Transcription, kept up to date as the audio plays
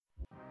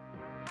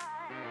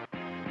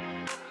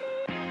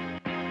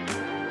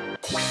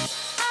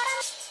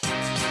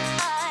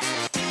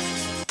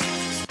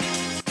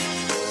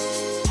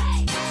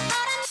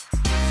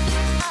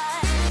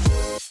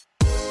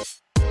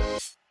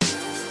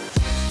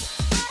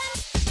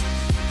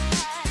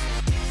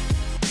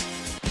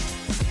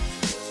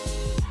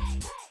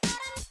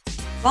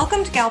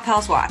Welcome to Gal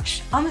Pals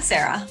Watch. I'm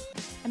Sarah.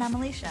 And I'm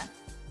Alicia.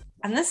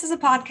 And this is a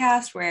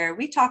podcast where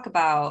we talk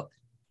about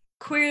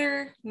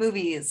queer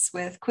movies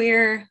with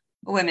queer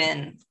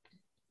women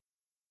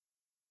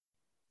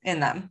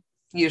in them,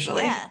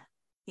 usually.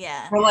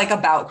 Yeah. Or like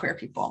about queer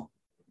people.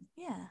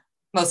 Yeah.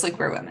 Mostly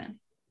queer women.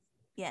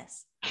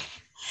 Yes.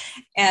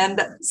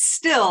 And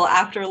still,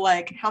 after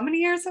like, how many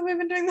years have we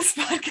been doing this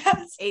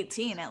podcast?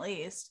 18 at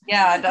least.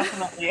 Yeah,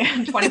 definitely.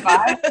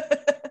 25.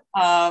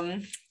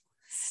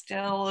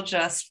 Still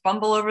just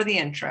fumble over the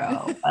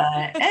intro.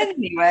 But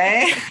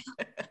anyway,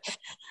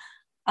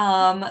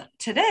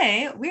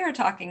 today we are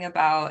talking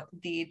about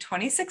the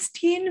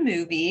 2016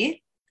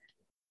 movie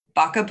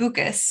Baka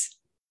Bukas,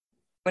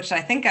 which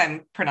I think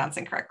I'm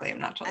pronouncing correctly. I'm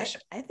not totally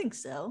sure. I think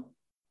so.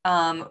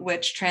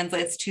 Which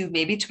translates to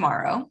maybe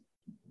tomorrow.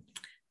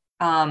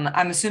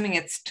 I'm assuming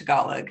it's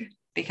Tagalog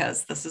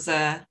because this is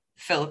a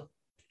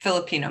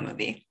Filipino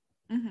movie.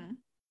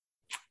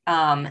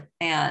 Mm-hmm.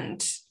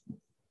 And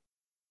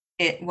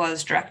it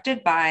was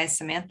directed by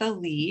Samantha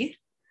Lee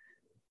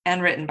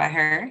and written by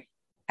her.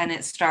 And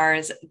it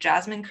stars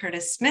Jasmine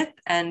Curtis Smith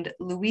and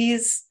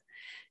Luis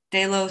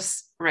de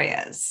los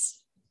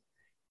Reyes.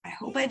 I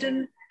hope I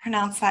didn't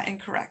pronounce that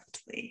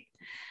incorrectly.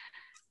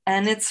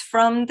 And it's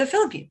from the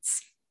Philippines.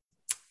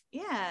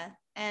 Yeah.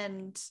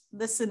 And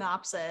the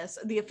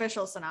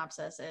official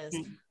synopsis is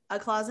a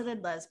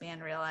closeted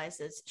lesbian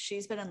realizes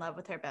she's been in love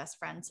with her best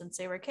friend since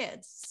they were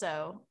kids.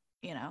 So,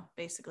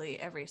 basically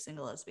every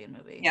single lesbian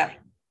movie. Yeah.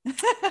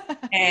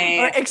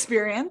 Or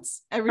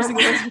experience. Every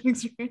single lesbian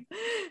experience.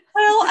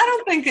 Well, I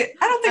don't think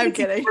it's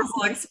kidding. a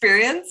personal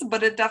experience,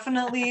 but it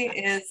definitely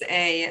is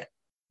a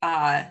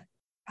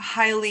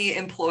highly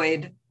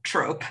employed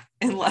trope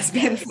in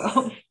lesbian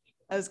film.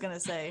 I was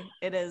gonna say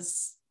it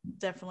is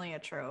definitely a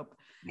trope.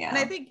 Yeah. And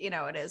I think,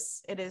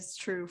 it is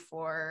true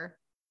for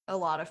a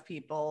lot of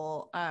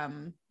people.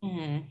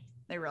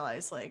 They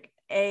realize like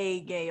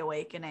a gay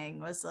awakening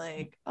was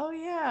like, oh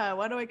yeah,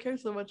 why do I care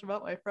so much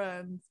about my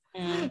friends?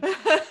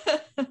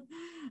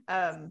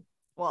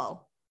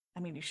 Well, I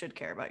mean, you should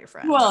care about your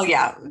friends. Well,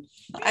 yeah.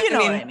 You know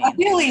what I mean.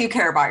 Ideally, you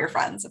care about your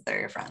friends if they're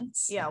your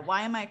friends. Yeah.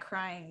 Why am I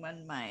crying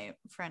when my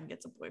friend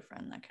gets a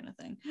boyfriend? That kind of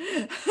thing.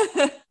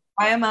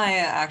 Why am I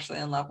actually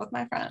in love with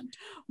my friend?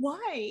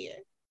 Why?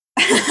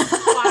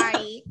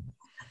 Why?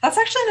 That's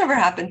actually never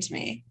happened to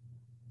me.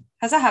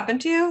 Has that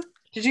happened to you?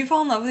 Did you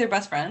fall in love with your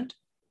best friend?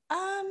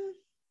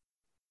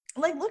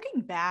 Like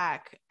looking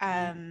back,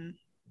 I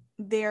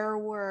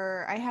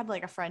had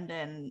like a friend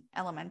in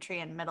elementary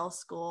and middle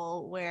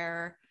school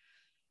where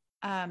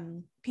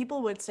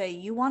people would say,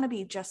 you want to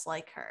be just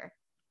like her.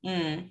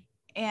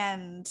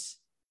 And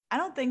I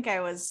don't think I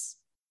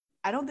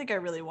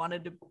really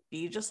wanted to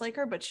be just like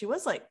her, but she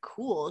was like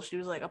cool. She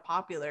was like a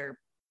popular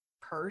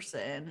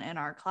person in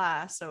our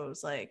class. So it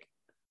was like,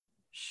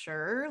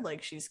 sure,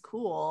 like she's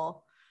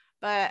cool.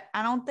 But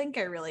I don't think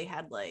I really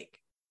had like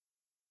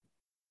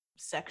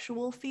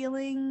sexual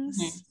feelings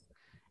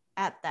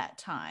at that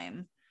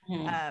time.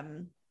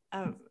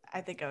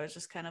 I think I was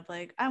just kind of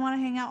like, I want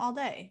to hang out all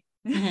day.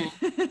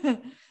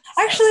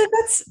 Actually,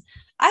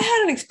 I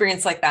had an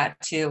experience like that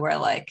too, where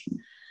like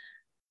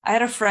I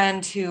had a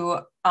friend who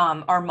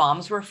our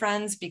moms were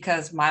friends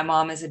because my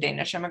mom is a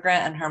Danish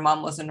immigrant and her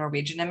mom was a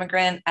Norwegian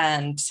immigrant,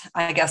 and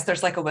I guess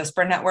there's like a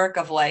whisper network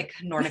of like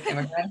Nordic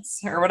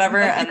immigrants or whatever.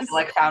 Nice. And they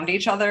like found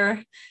each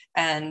other,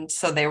 and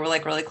so they were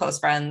like really close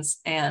friends,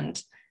 and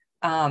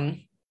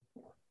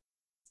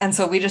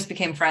so we just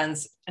became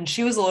friends. And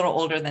she was a little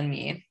older than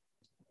me,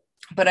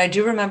 but I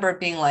do remember it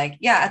being like,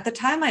 yeah, at the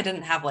time I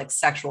didn't have like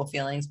sexual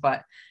feelings,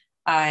 but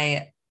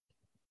I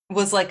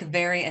was like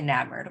very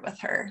enamored with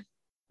her.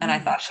 And I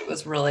thought she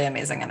was really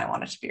amazing and I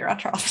wanted to be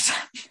around her all the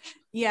time.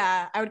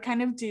 Yeah, I would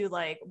kind of do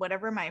like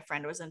whatever my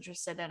friend was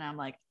interested in. I'm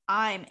like,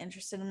 I'm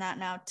interested in that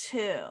now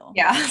too.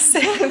 Yeah.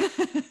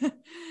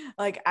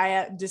 Like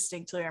I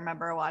distinctly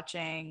remember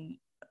watching,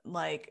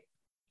 like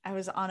I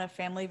was on a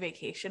family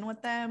vacation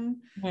with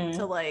them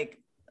to like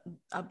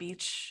a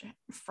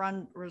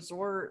beachfront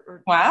resort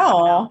or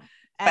wow.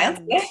 And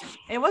fancy.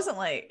 It wasn't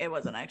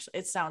actually,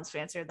 it sounds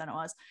fancier than it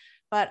was,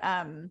 but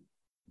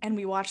and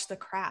we watched The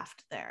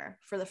Craft there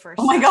for the first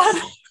time. Oh my God.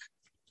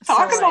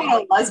 Talk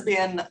about a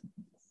lesbian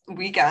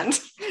weekend.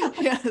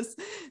 Yes.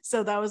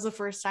 So that was the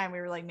first time.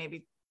 We were like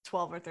maybe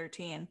 12 or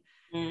 13.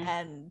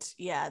 And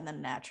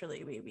then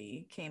naturally we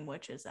became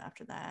witches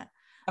after that.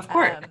 Of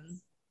course.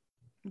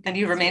 And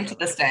you remain to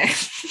this day.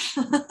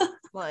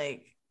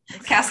 Like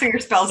casting your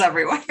spells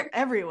everywhere.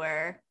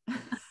 Everywhere.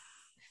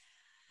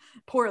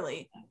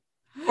 Poorly.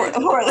 Watch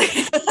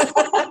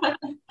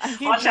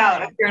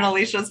out if you're in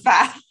Alicia's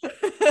path.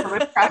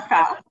 Witchcraft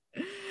path.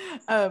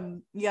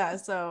 Yeah,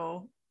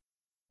 so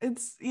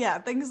it's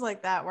things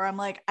like that where I'm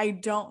like, I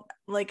don't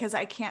like, because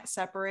I can't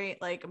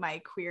separate like my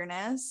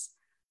queerness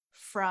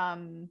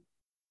from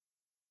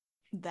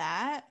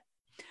that,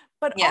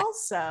 but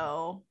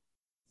also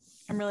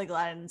I'm really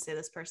glad I didn't say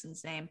this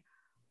person's name.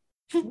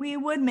 We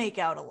would make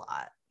out a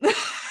lot.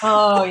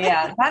 Oh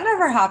yeah, that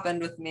never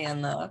happened with me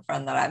and the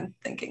friend that I'm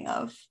thinking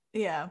of.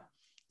 Yeah,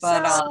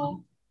 but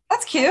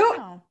That's cute.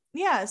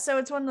 Yeah, so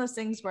it's one of those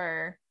things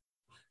where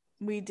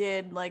we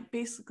did like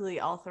basically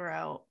all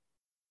throughout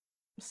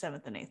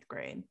 7th and 8th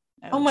grade.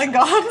 Oh my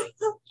God.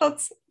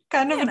 That's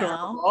kind of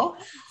adorable.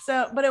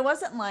 So, but it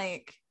wasn't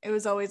like, it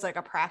was always like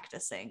a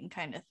practicing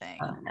kind of thing.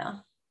 Oh no.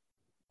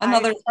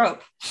 Another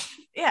trope.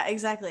 Yeah,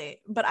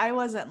 exactly. But I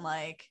wasn't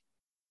like,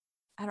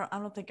 I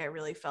don't think I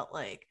really felt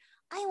like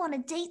I want to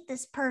date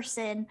this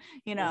person,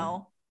 you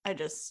know. I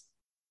just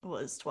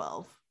was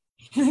 12.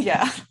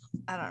 Yeah.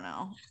 I don't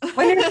know.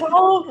 When you're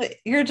 12,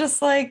 you're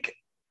just like,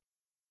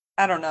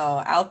 I don't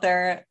know, out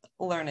there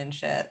learning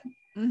shit.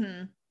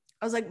 I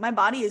was like, my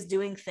body is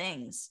doing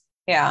things.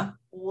 Yeah.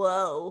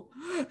 Whoa.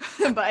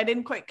 But I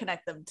didn't quite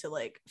connect them to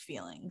like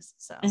feelings.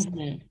 So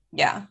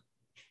yeah,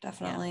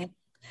 definitely. Yeah.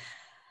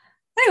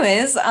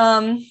 Anyways,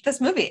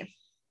 this movie.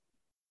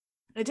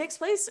 It takes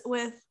place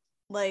with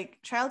like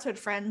childhood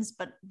friends,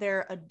 but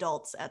they're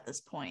adults at this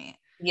point.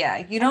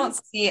 Yeah, you don't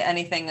see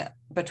anything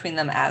between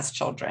them as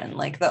children.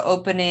 Like the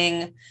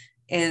opening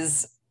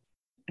is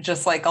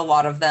just like a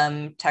lot of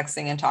them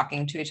texting and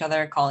talking to each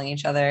other, calling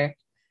each other.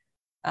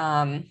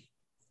 And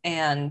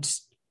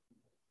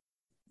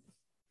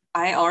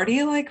I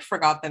already like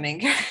forgot the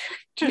main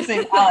character's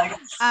name.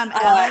 Alex.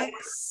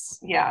 Alex.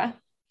 Yeah.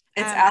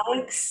 It's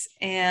Alex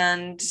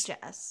and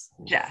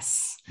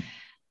Jess.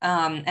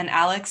 And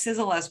Alex is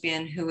a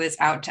lesbian who is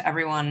out to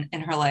everyone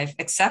in her life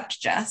except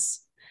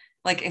Jess,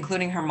 like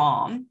including her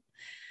mom.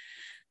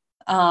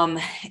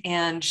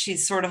 And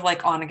she's sort of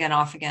like on again,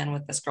 off again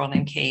with this girl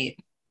named Kate.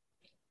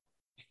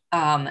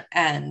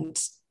 And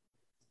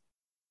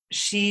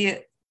she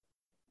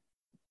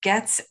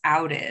gets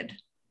outed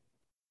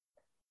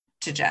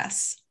to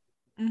Jess.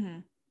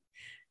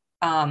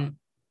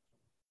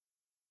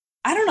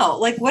 I don't know,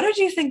 like, what did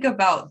you think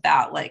about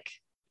that? Like,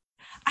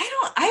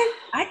 I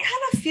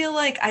kind of feel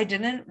like I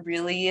didn't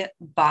really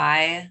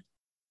buy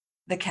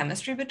the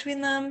chemistry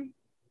between them.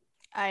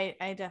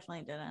 I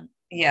definitely didn't.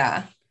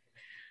 Yeah.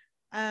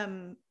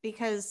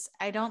 Because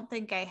I don't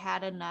think I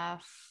had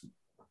enough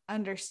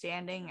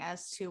understanding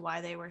as to why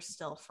they were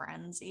still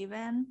friends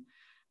even.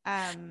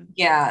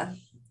 Yeah.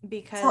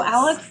 Because so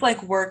Alex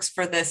like works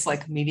for this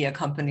like media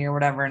company or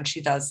whatever, and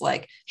she's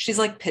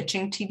like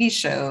pitching TV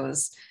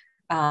shows,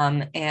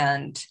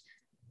 and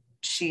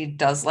she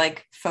does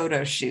like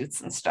photo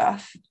shoots and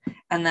stuff.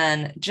 And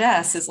then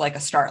Jess is like a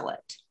starlet.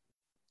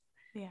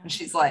 Yeah. And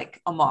she's like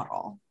a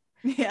model.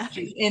 Yeah.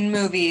 She's in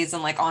movies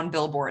and like on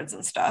billboards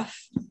and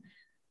stuff.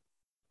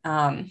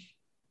 Yeah,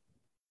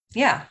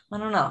 I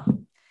don't know.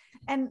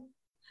 And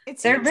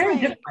they're very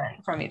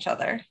different from each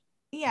other.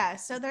 Yeah,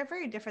 so they're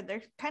very different.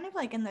 They're kind of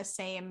like in the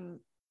same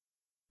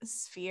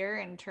sphere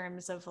in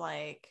terms of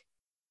like,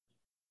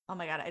 oh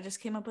my God, I just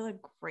came up with a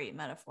great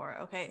metaphor.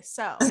 Okay,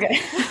 so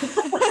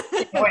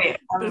wait,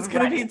 but it's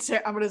gonna be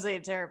I'm gonna say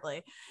it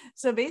terribly.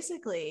 So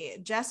basically,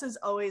 Jess is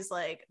always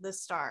like the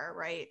star,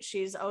 right?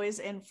 She's always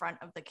in front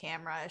of the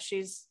camera.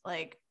 She's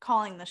like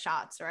calling the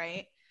shots,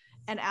 right?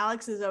 And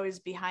Alex is always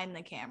behind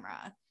the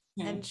camera,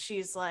 and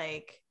she's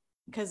like,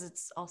 because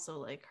it's also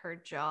like her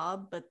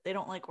job, but they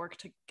don't like work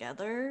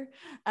together.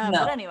 No,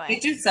 but anyway, they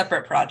do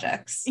separate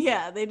projects.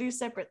 Yeah, they do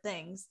separate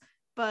things,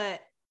 but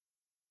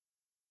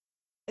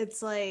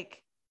it's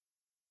like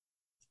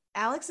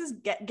Alex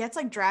gets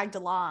like dragged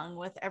along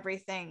with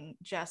everything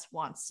Jess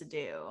wants to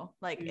do.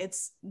 Like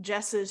it's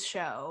Jess's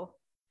show.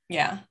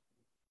 Yeah.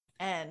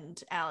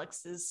 And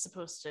Alex is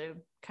supposed to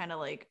kind of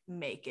like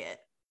make it,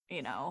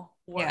 you know,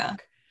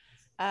 work.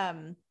 Yeah.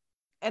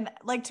 And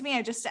like to me,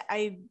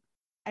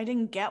 I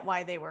didn't get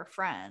why they were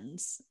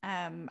friends.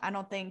 I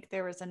don't think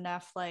there was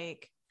enough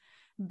like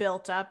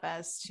built up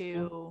as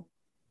to,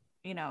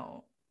 you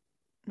know,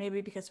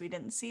 maybe because we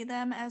didn't see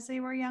them as they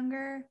were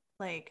younger,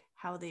 like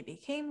how they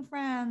became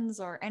friends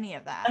or any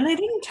of that. And they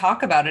didn't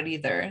talk about it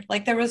either.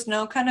 Like there was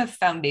no kind of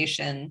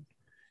foundation.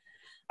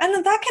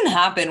 And that can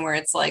happen where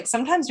it's like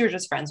sometimes you're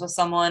just friends with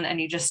someone and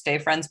you just stay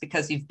friends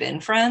because you've been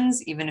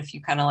friends, even if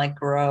you kind of like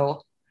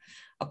grow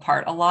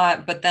apart a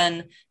lot. But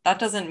then that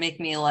doesn't make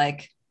me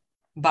like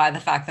buy the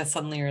fact that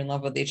suddenly you're in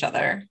love with each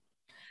other.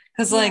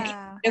 Because like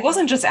it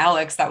wasn't just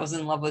Alex that was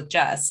in love with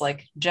Jess.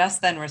 Like Jess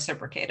then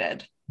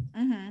reciprocated.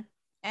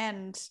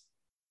 And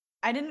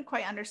I didn't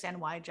quite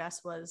understand why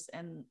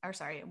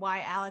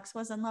why Alex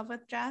was in love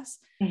with Jess.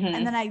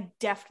 And then I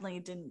definitely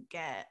didn't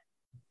get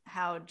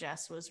how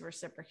Jess was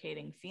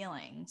reciprocating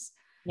feelings.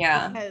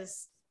 Yeah.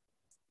 Because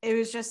it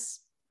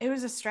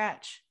was a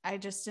stretch. I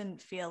just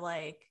didn't feel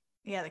like,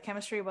 the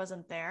chemistry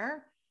wasn't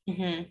there.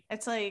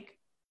 It's like,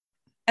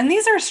 and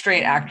these are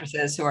straight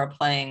actresses who are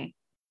playing,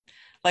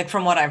 like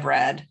from what I've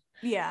read.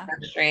 Yeah.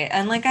 Straight.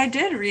 And like I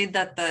did read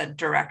that the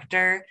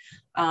director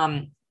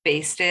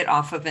based it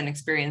off of an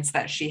experience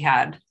that she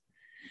had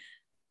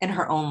in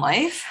her own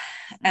life.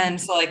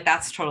 And so like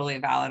that's totally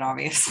valid,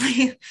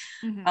 obviously.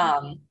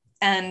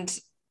 And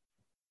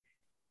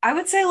I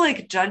would say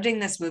like judging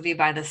this movie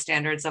by the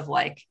standards of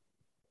like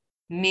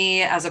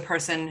me as a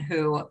person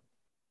who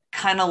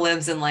kind of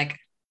lives in like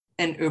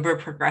an uber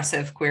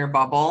progressive queer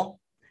bubble,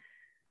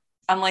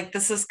 I'm like,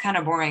 this is kind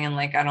of boring and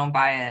like I don't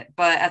buy it.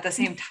 But at the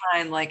same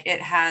time, like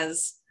I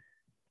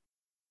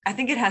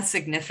think it has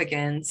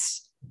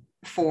significance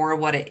for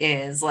what it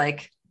is.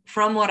 Like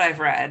from what I've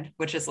read,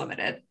 which is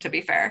limited, to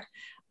be fair.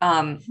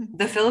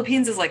 The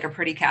Philippines is like a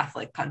pretty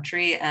Catholic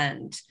country,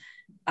 and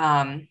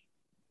I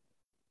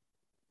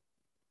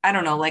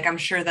don't know, like I'm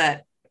sure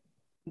that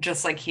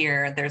just like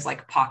here, there's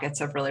like pockets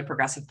of really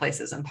progressive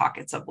places and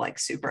pockets of like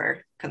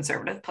super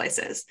conservative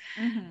places.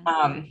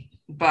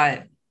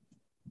 But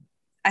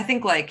I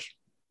think like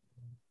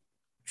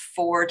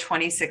for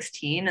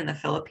 2016 in the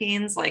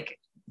Philippines, like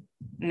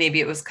maybe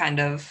it was kind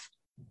of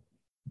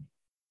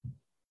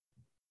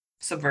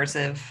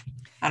subversive.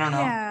 I don't know.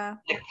 Yeah.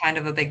 Like kind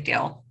of a big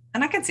deal.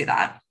 And I can see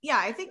that. Yeah,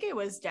 I think it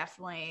was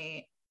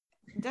definitely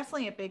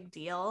a big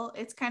deal.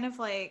 It's kind of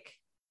like,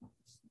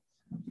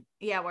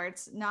 yeah, where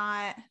it's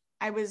not,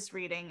 I was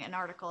reading an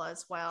article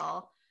as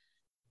well.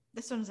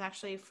 This one's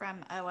actually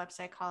from a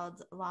website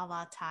called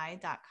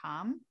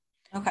lalatai.com.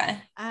 Okay.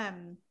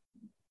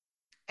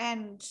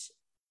 And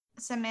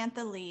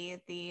Samantha Lee,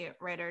 the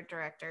writer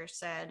director,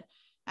 said,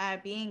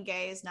 being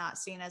gay is not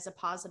seen as a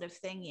positive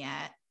thing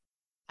yet.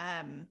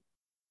 And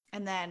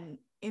then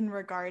in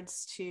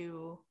regards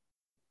to,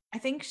 I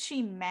think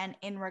she meant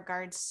in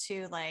regards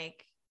to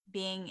like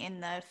being in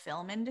the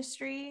film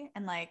industry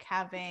and like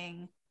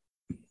having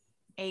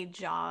a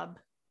job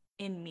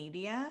in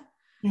media.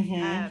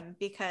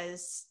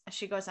 Because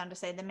she goes on to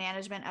say the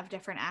management of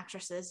different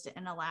actresses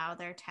didn't allow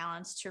their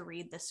talents to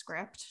read the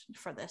script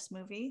for this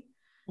movie.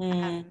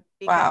 Because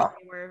they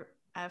were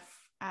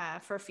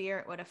for fear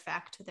it would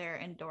affect their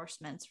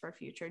endorsements for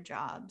future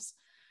jobs.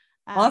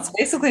 Well, that's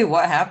basically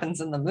what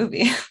happens in the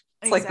movie. It's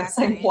exactly. Like the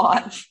same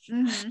plot.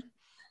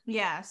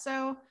 Yeah,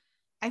 so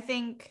I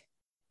think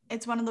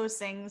it's one of those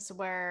things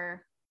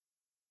where,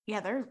 yeah,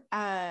 they're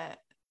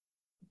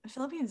the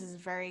Philippines is a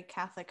very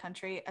Catholic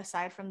country.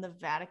 Aside from the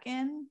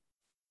Vatican,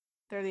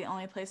 they're the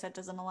only place that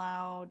doesn't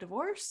allow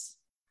divorce.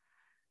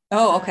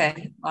 Oh,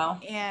 okay. Wow.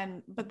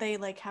 But they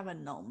like have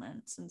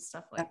annulments and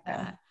stuff like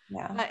that.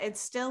 Yeah. But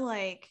it's still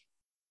like,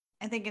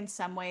 I think in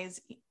some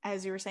ways,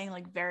 as you were saying,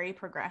 like very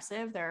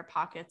progressive. There are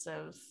pockets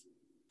of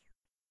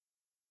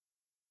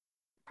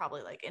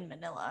probably like in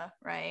Manila,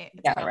 right?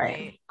 It's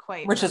right.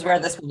 Quite, which is where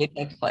this movie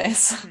takes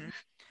place.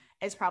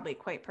 It's probably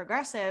quite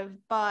progressive,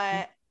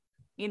 but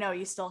you know,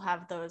 you still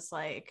have those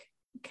like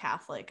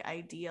Catholic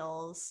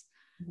ideals.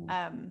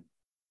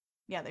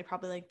 Yeah, they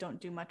probably like don't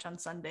do much on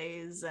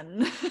Sundays,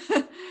 and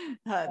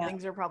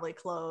things are probably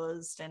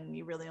closed, and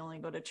you really only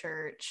go to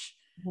church.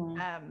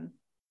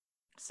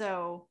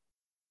 So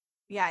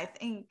yeah, I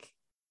think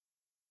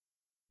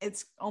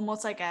it's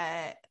almost like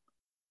a,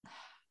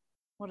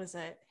 what is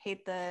it?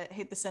 Hate the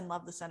sin,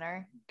 love the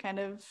sinner kind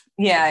of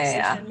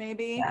position,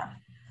 maybe.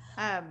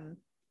 And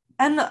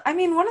I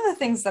mean, one of the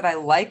things that I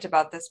liked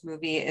about this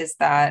movie is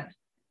that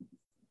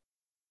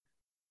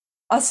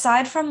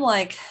aside from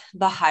like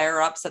the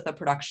higher ups at the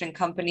production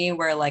company,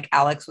 where like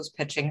Alex was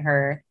pitching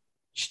her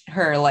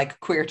like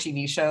queer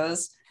TV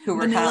shows, who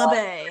were kind of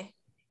like,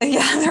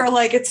 they're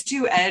like, it's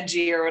too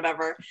edgy or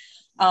whatever.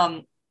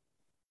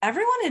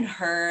 Everyone in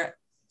her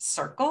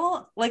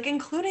circle, like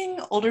including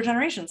older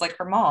generations, like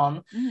her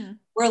mom,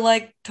 were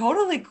like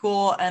totally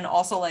cool and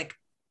also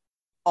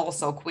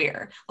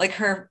queer. Like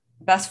her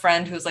best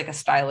friend, who's like a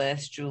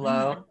stylist,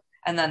 Julo.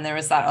 And then there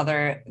was that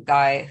other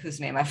guy whose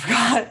name I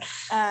forgot.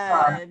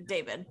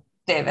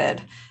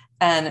 David.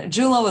 And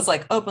Julo was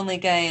like openly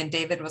gay, and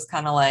David was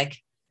kind of like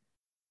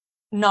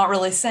not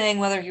really saying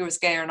whether he was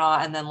gay or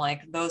not. And then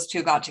like those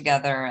two got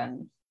together,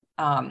 and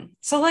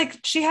so like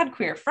she had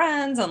queer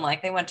friends, and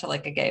like they went to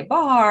like a gay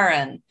bar,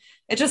 and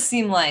it just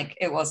seemed like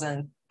it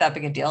wasn't that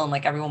big a deal, and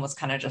like everyone was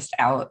kind of just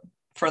out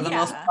for the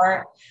most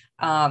part.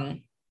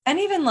 And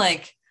even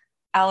like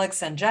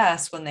Alex and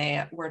Jess, when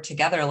they were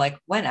together, like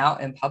went out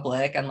in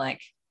public and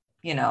like,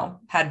 you know,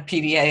 had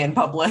PDA in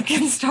public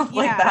and stuff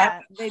like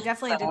that. They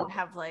definitely didn't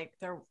have like,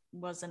 there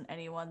wasn't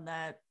anyone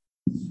that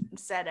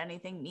said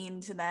anything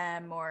mean to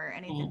them or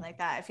anything like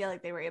that. I feel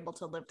like they were able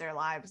to live their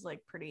lives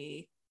like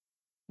pretty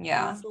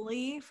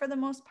easily for the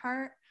most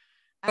part.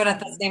 But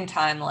at the same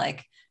time,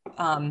 like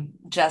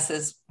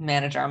Jess's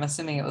manager, I'm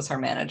assuming it was her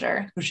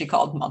manager, who she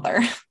called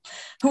Mother,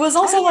 who was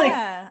also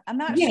I'm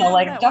not you sure, know,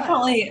 like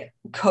definitely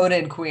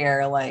coded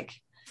queer, like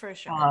for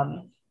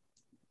sure.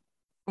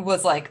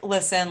 Was like,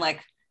 listen,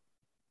 like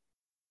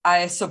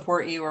I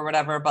support you or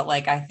whatever, but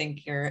like I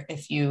think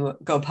if you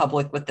go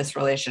public with this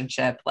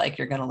relationship, like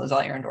you're gonna lose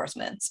all your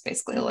endorsements,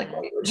 basically, like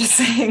what you were just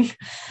saying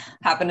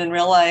happened in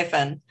real life.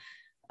 And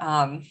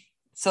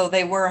so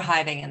they were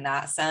hiding in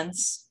that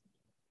sense,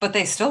 but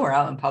they still were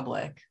out in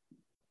public.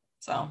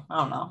 So I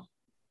don't know.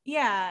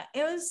 Yeah,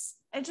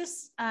 it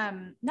just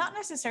not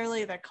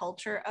necessarily the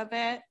culture of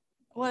it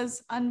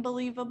was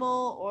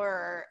unbelievable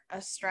or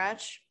a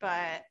stretch,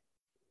 but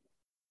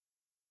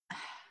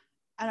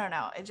I don't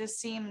know, it just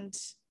seemed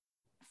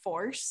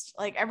forced.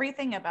 Like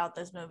everything about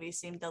this movie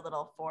seemed a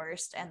little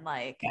forced, and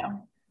like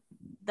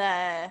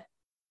the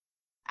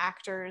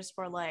actors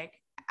were like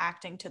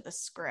acting to the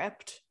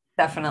script.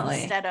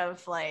 Definitely. Instead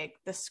of like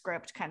the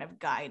script kind of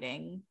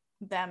guiding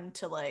them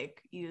to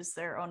like use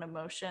their own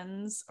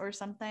emotions or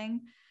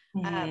something.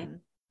 Mm-hmm.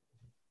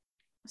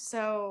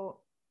 So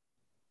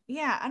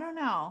yeah, I don't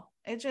know.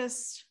 It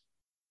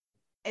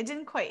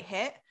didn't quite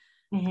hit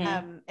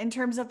in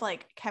terms of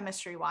like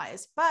chemistry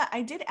wise, but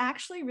I did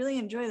actually really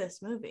enjoy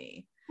this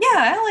movie.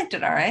 Yeah, I liked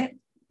it all right.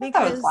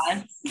 Because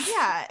I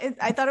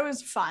I thought it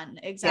was fun.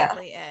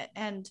 Exactly it.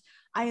 And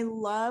I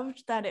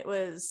loved that it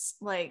was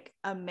like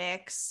a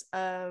mix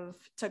of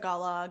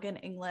Tagalog and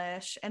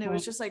English, and it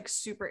was just like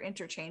super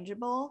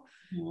interchangeable.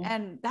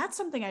 And that's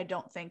something I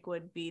don't think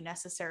would be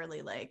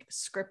necessarily like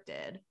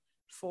scripted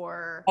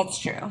for That's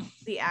true.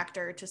 the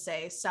actor to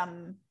say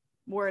some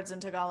words in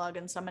Tagalog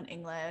and some in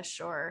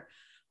English or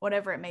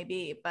whatever it may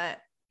be. But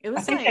it was,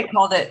 I think like, they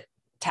called it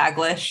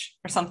Taglish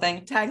or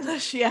something.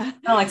 Taglish, yeah.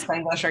 Not like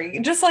Spanglish,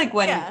 or just like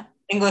when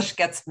English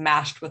gets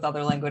mashed with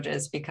other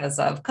languages because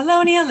of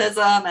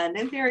colonialism and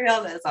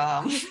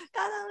imperialism.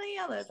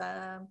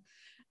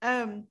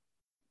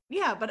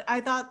 Yeah, but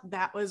I thought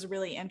that was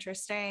really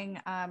interesting.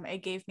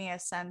 It gave me a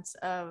sense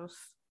of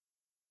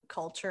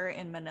culture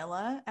in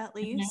Manila, at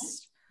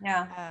least.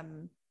 Yeah.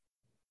 And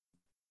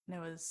it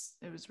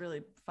was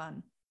really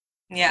fun.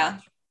 Yeah.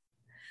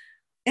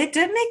 It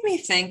did make me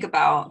think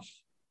about,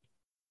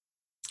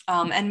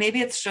 and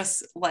maybe it's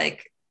just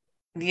like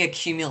the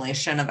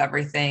accumulation of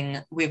everything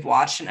we've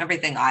watched and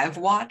everything I've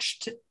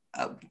watched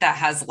that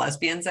has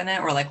lesbians in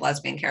it, or like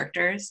lesbian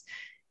characters,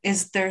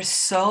 is there's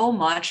so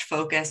much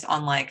focus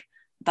on like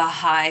the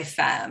high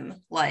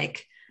femme,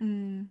 like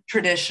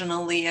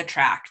traditionally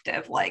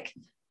attractive, like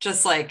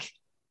just like,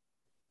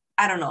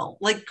 I don't know,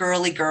 like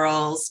girly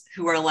girls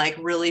who are like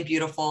really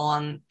beautiful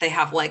and they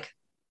have like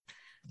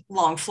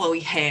long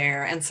flowy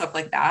hair and stuff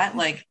like that,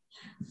 like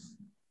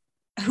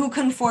who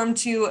conform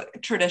to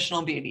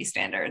traditional beauty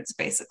standards,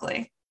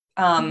 basically.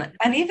 And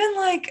even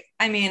like,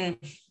 I mean,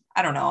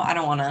 I don't know, I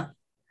don't want to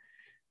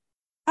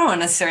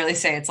necessarily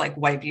say it's like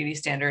white beauty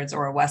standards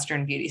or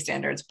Western beauty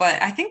standards,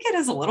 but I think it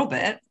is a little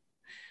bit.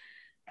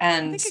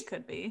 And I think it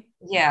could be.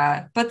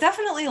 Yeah, but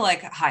definitely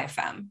like high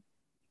femme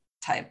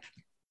type.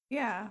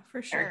 Yeah,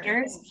 for sure.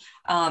 Characters.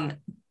 I'm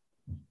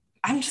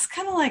just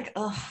kind of like,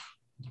 ugh.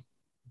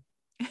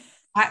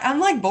 I'm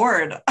like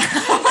bored.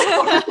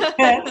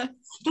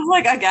 Just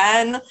like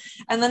again.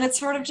 And then it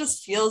sort of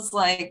just feels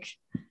like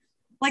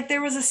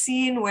there was a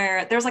scene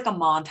where there's like a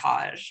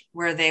montage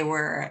where they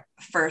were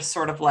first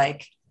sort of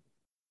like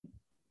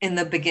in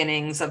the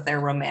beginnings of their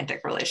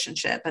romantic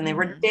relationship, and they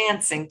were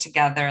dancing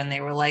together, and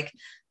they were like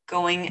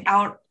going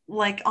out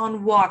like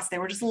on walks, they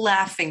were just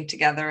laughing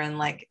together, and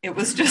like it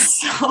was just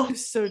so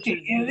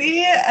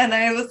cheesy. And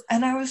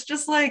I was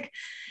just like,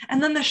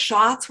 and then the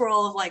shots were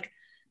all of like,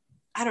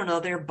 I don't know,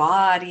 their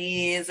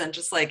bodies, and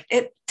just like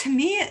it, to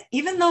me,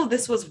 even though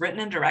this was written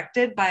and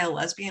directed by a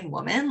lesbian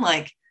woman,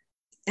 like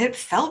it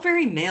felt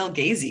very male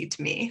gazy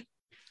to me.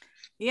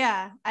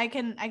 Yeah, I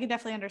can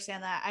definitely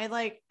understand that.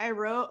 I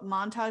wrote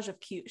montage of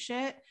cute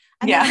shit.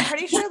 And then I'm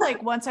pretty sure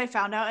like once I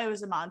found out it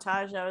was a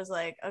montage, I was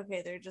like,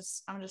 okay,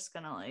 I'm just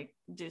gonna like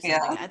do something.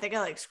 Yeah. I think I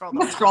like scrolled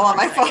on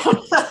my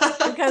phone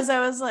because I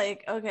was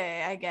like,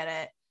 okay, I get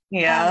it.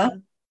 Yeah.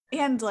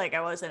 And like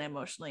I wasn't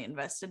emotionally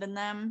invested in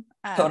them.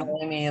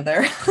 Totally me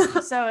either.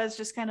 So it's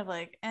just kind of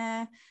like,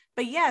 eh.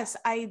 But yes,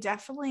 I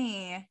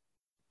definitely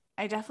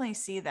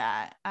see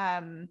that.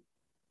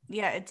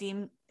 Yeah, it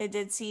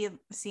did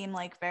seem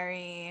like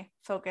very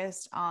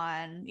focused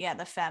on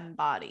the femme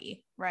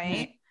body,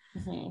 right?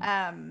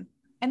 And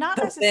not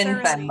the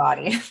necessarily femme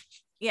body.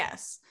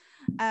 Yes.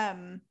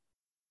 And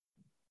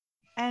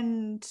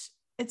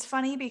it's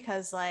funny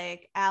because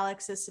like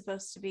Alex is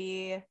supposed to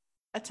be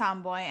a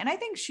tomboy, and I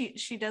think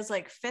she does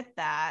like fit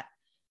that.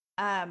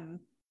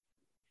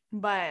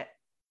 But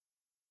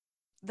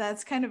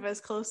that's kind of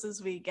as close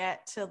as we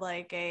get to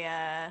like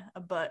a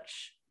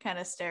butch kind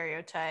of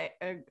stereotype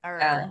or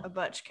a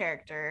butch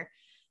character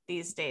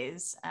these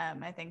days.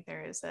 I think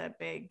there is a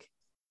big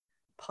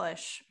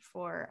push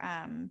for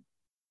I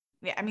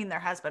mean there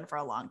has been for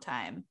a long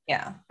time.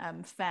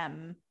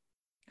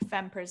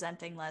 Femme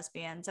presenting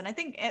lesbians, and I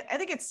think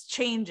it's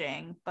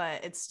changing,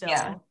 but it's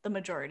still the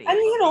majority. And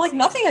you know, like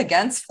nothing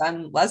against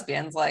femme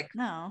lesbians, like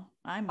no,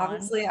 I'm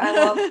obviously I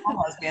love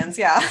all lesbians,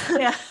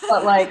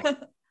 but like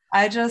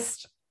I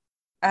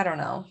don't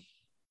know.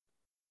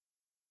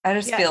 I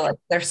just feel like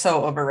they're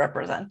so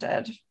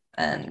overrepresented,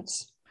 and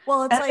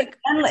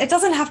it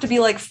doesn't have to be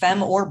like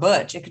femme or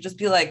butch. It could just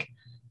be like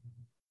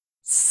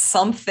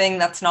something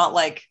that's not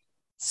like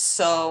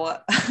so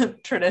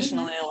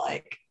traditionally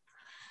like.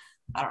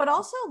 But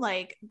also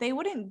like they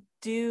wouldn't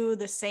do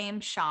the same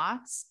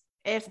shots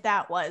if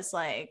that was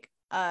like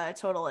a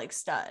total like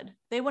stud.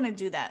 They wouldn't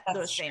do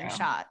those same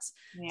shots.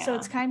 So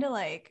it's kind of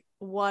like,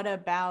 what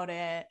about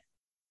it?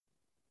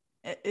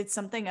 It's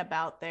something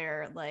about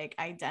their like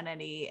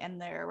identity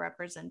and their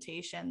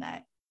representation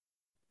that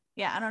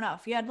I don't know,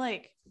 if you had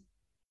like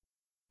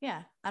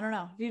I don't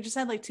know, if you just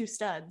had like two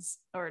studs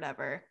or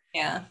whatever,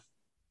 you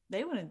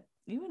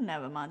wouldn't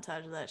have a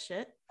montage of that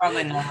shit.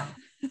 Probably not.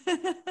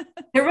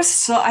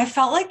 I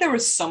felt like there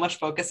was so much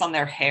focus on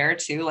their hair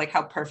too, like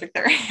how perfect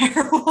their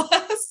hair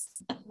was.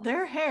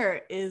 Their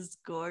hair is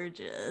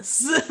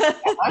gorgeous.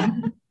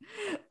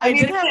 I mean,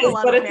 did have a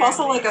lot but of it's hair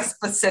also like a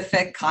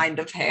specific kind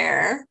of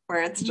hair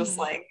where it's just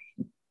like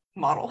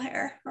model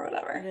hair or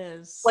whatever. It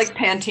is like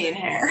Pantene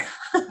hair.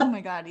 Oh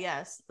my god,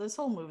 yes. This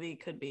whole movie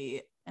could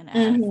be an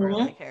ad for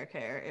like hair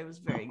care. It was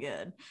very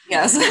good.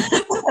 Yes.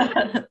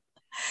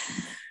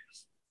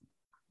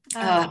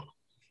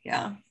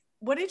 Yeah.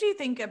 What did you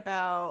think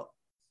about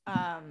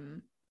I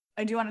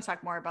do want to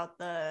talk more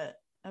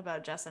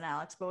about Jess and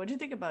Alex, but what did you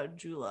think about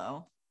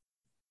Julo?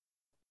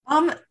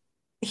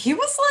 He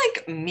was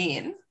like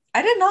mean.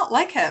 I did not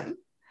like him.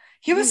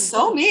 He was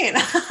so mean.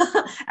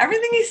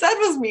 Everything he said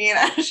was mean.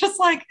 I was just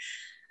like,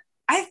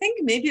 I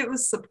think maybe it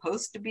was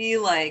supposed to be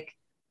like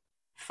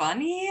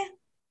funny,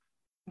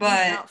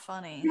 but not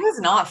funny. He was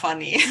not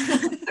funny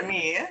to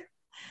me.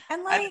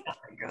 And like, I didn't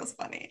think it was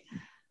funny.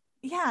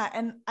 Yeah,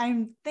 and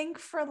I think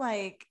for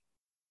like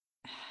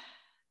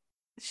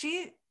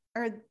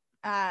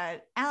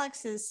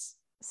Alex is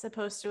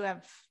supposed to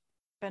have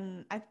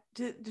been.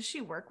 Does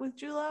she work with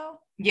Julo?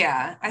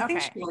 Yeah, I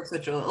think she works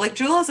with Julo. Like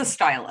Julo's a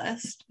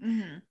stylist,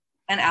 and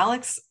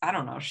Alex, I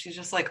don't know. She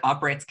just like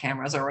operates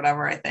cameras or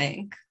whatever. I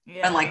think,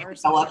 and like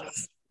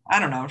develops. I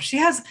don't know.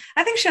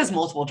 I think she has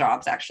multiple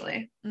jobs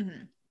actually.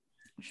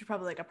 She's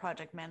probably like a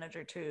project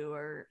manager too,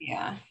 or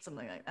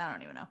something like that. I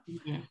don't even know.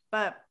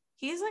 But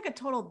he's like a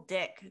total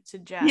dick to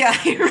Jess. Yeah,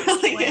 he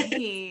really when is.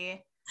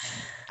 He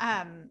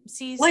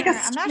sees like her. A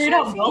I'm not straight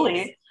sure up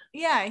bully.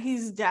 Yeah,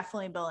 he's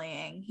definitely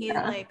bullying. He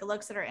like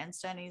looks at her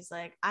Insta and he's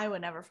like, I would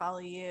never follow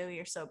you.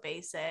 You're so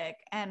basic.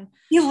 And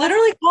he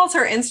literally calls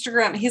her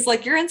Instagram. He's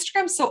like, your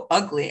Instagram's so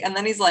ugly. And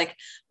then he's like,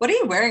 what are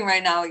you wearing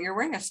right now? You're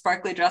wearing a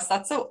sparkly dress.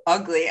 That's so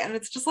ugly. And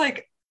it's just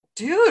like,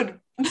 dude,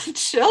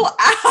 chill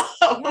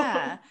out.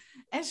 Yeah.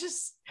 It's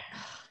just,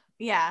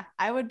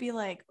 I would be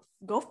like,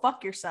 go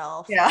fuck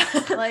yourself. Yeah.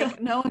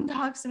 Like no one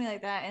talks to me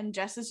like that. And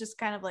Jess is just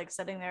kind of like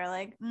sitting there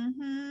like,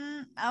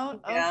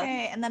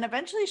 okay. And then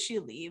eventually she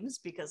leaves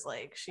because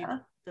like she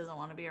doesn't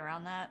want to be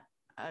around that.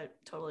 I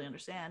totally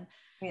understand.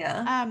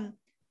 Yeah.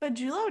 But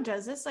Julo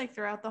does this like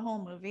throughout the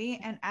whole movie,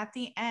 and at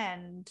the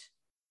end,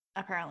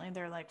 apparently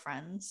they're like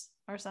friends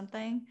or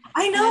something.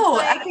 I know.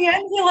 Like, at the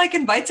end, he like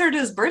invites her to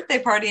his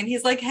birthday party, and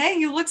he's like, "Hey,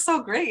 you look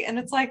so great," and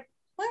it's like,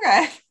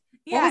 okay,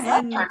 what was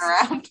that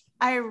turnaround?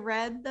 I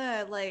read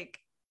the like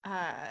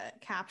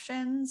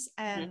captions,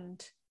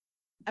 and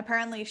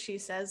apparently she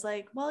says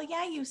like, well,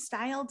 yeah, you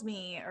styled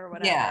me or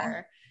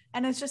whatever,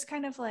 and it's just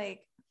kind of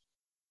like,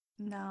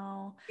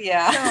 no. So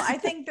I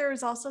think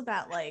there's also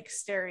that like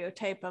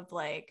stereotype of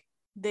like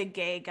the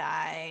gay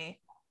guy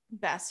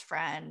best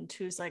friend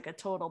who's like a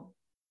total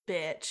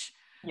bitch,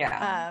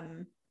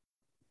 and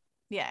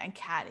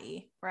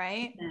catty,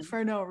 right?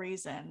 For no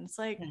reason. It's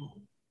like,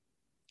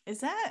 is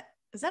that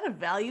a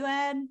value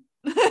add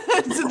to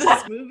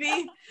this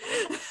movie?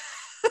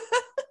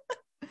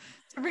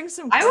 To bring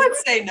some I would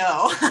say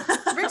no.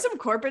 Bring some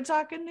corporate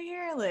talk into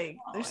here. Like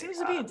there seems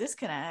to be a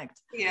disconnect.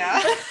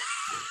 I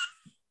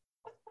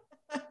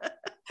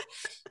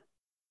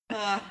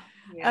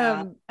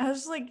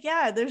was like,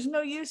 there's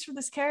no use for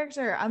this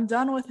character. I'm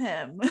done with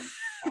him.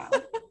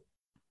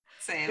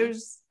 Same. It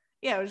was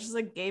just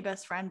like gay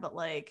best friend, but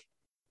like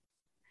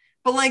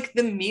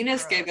the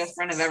meanest gay best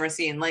friend I've ever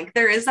seen. Like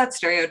there is that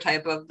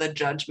stereotype of the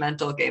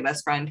judgmental gay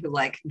best friend who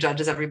like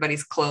judges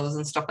everybody's clothes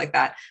and stuff like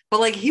that. But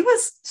like he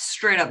was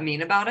straight up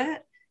mean about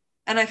it.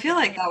 And I feel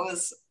like that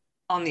was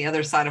on the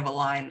other side of a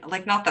line.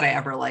 Like not that I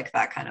ever liked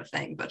that kind of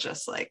thing, but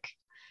just like,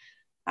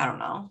 I don't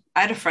know.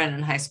 I had a friend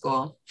in high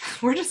school.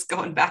 We're just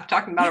going back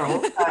talking about our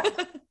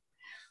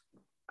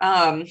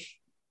old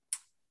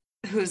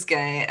who's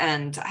gay,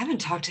 and I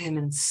haven't talked to him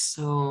in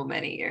so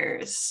many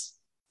years.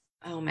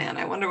 Oh man,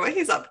 I wonder what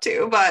he's up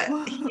to.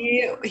 But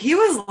he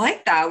was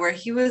like that, where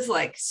he was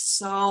like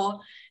so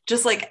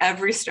just like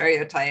every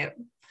stereotype.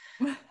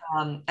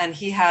 And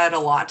he had a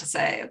lot to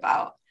say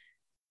about.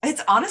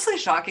 It's honestly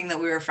shocking that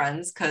we were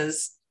friends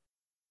because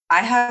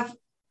I have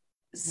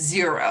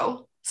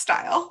zero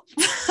style.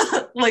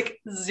 Like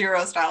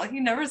zero style. He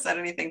never said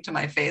anything to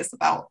my face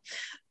about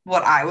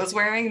what I was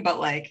wearing, but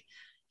like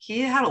he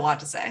had a lot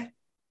to say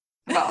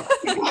about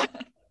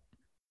that.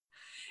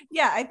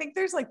 Yeah, I think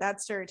there's like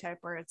that stereotype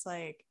where it's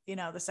like, you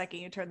know, the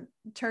second you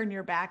turn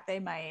your back, they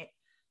might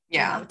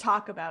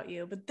talk about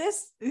you. But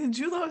this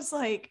Julo's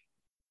like,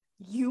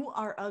 you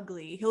are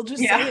ugly. He'll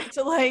just say it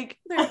to like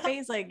their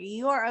face, like,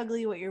 you are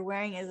ugly, what you're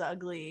wearing is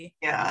ugly.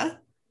 Yeah.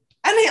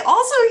 And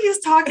he's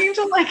talking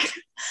to like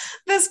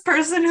this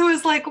person who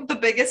is like the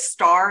biggest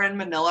star in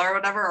Manila or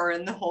whatever, or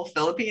in the whole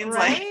Philippines.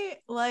 Right?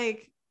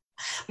 Like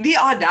the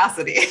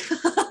audacity.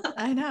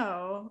 I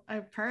know.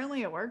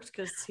 Apparently it worked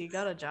because he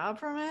got a job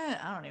from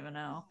it. I don't even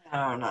know.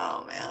 I don't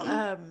know,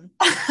 man.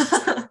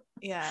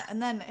 Yeah.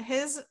 And then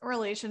his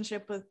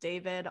relationship with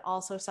David,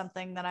 also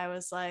something that I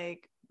was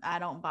like, I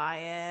don't buy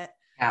it.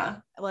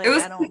 Yeah. Like, It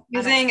was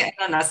confusing and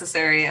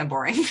unnecessary and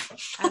boring.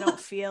 I don't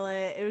feel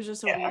it. It was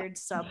just a Yeah. weird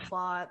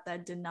subplot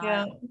that did not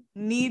Yeah.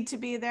 need to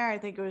be there. I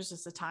think it was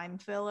just a time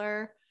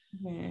filler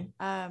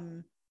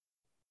Mhm.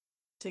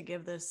 to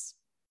give this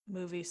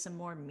movie some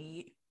more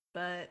meat,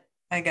 but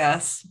I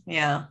guess.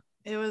 Yeah.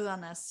 it was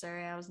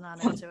unnecessary. I was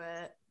not into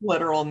it.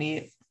 Literal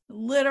meat.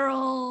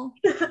 Literal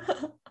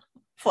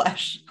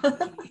Flesh.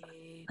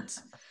 meat.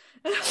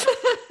 Oh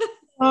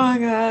my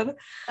God.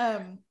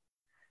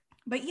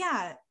 But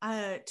yeah,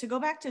 to go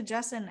back to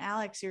Jess and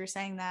Alex, you were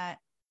saying that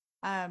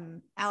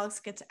Alex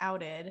gets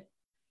outed,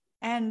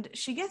 and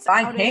she gets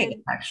By outed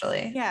Kate,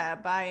 actually. Yeah,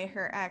 by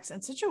her ex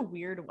in such a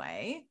weird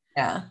way.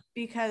 Yeah.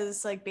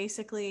 Because like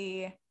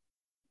basically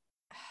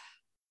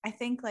I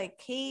think like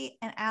Kate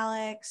and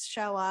Alex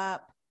show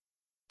up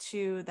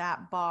to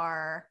that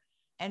bar,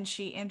 and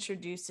she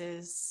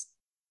introduces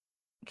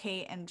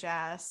Kate and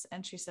Jess,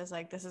 and she says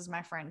like, this is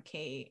my friend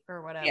Kate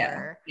or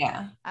whatever.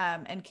 Yeah.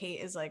 And Kate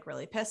is like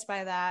really pissed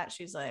by that.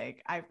 She's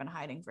like, I've been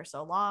hiding for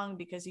so long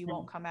because you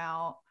won't come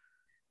out.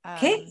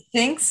 Kate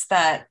thinks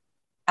that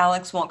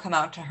Alex won't come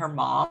out to her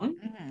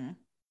mom.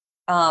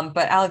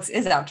 But Alex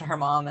is out to her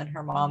mom, and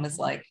her mom is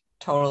like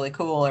totally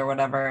cool or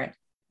whatever,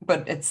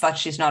 but it's that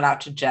she's not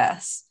out to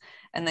Jess.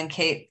 And then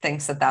Kate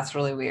thinks that that's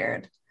really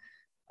weird.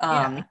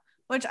 Yeah,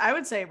 which I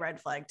would say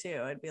red flag too.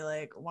 I'd be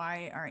like,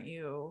 why aren't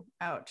you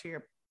out to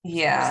your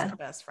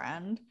best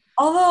friend?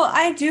 Although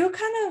I do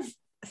kind of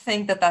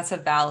think that that's a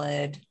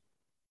valid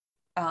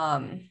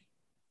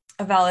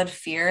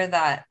fear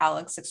that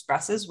Alex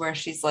expresses, where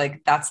she's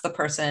like, that's the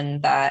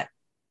person that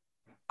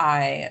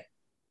I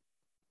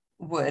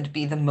would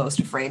be the most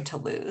afraid to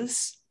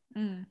lose.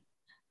 And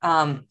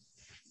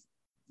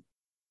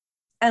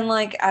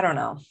like, I don't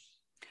know.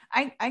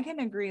 I can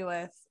agree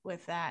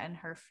with that and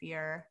her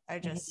fear. I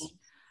just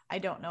I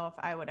don't know if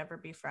I would ever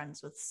be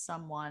friends with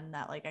someone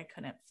that like I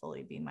couldn't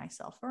fully be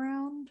myself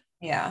around.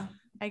 Yeah,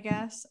 I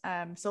guess.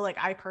 So like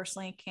I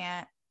personally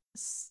can't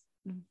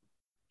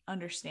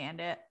understand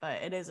it,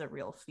 but it is a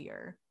real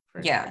fear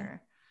for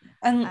sure.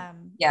 And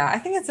I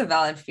think it's a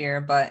valid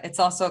fear, but it's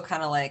also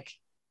kind of like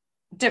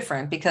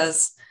different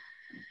because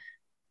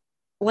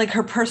like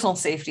her personal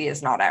safety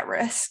is not at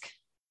risk.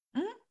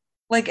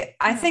 Like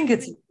I think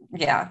it's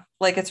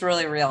like it's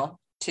really real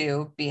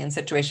to be in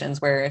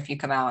situations where if you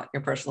come out,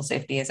 your personal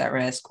safety is at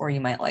risk, or you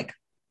might like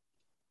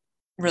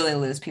really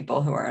lose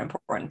people who are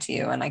important to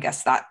you. And I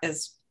guess that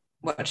is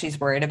what she's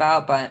worried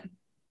about. But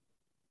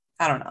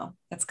I don't know.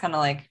 It's kind of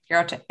like you're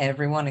out to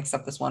everyone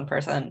except this one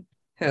person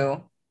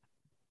who,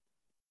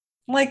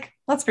 like,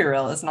 let's be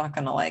real, is not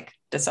gonna like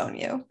disown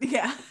you.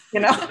 Yeah.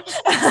 You know?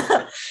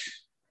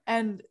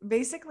 And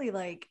basically,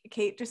 like,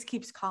 Kate just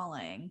keeps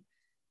calling.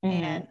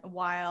 And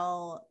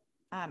while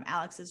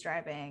Alex is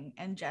driving,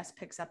 and Jess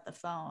picks up the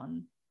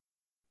phone,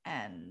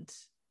 and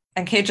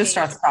Kate just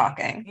starts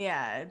talking.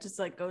 Yeah, it just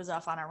like goes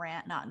off on a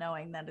rant, not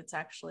knowing that it's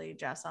actually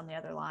Jess on the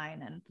other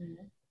line, and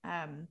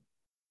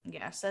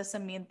says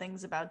some mean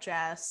things about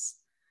Jess,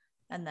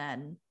 and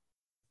then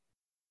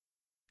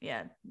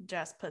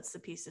Jess puts the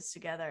pieces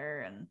together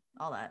and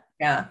all that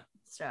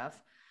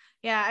stuff.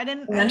 Yeah, I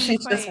didn't. And then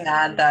she's just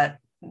mad that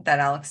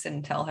Alex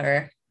didn't tell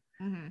her.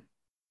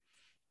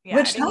 Yeah,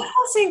 which that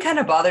whole scene kind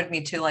of bothered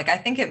me too. Like, I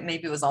think it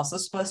maybe was also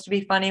supposed to be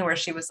funny, where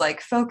she was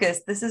like,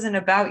 "Focus, this isn't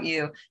about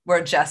you,"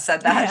 where Jess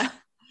said that,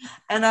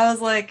 and I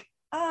was like,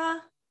 I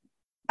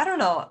don't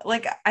know.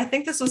 Like, I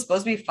think this was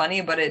supposed to be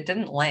funny, but it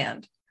didn't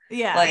land.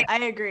 Yeah, like,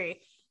 I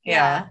agree.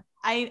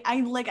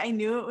 I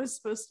knew it was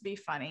supposed to be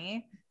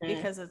funny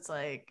because it's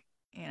like,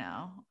 you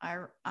know,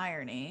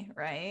 irony,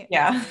 right?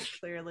 Yeah. Like,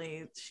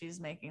 clearly she's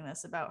making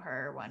this about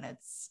her when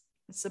it's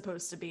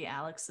supposed to be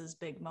Alex's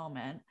big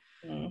moment.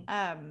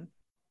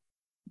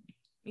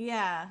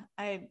 Yeah,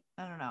 I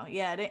don't know.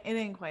 Yeah, it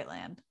didn't quite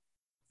land.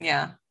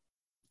 Yeah.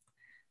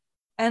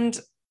 And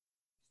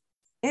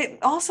it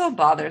also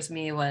bothers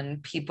me when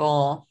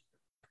people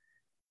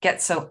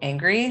get so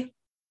angry.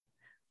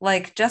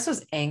 Like, Jess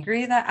was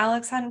angry that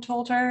Alex hadn't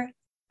told her.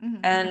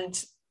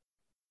 And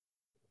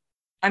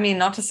I mean,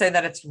 not to say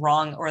that it's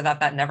wrong or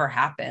that never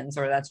happens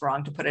or that's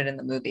wrong to put it in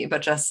the movie,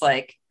 but just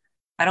like,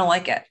 I don't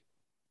like it.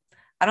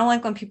 I don't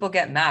like when people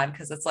get mad,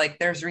 because it's like,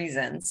 there's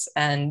reasons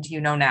and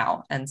you know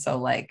now. And so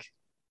like,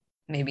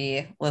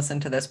 maybe listen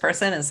to this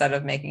person instead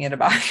of making it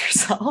about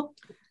yourself.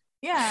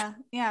 Yeah,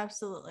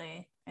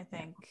 absolutely. I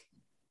think,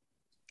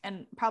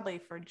 and probably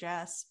for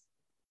Jess,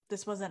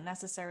 this wasn't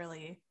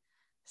necessarily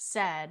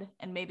said,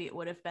 and maybe it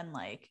would have been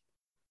like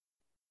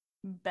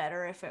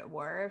better if it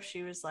were, if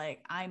she was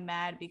like, I'm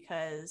mad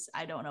because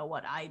I don't know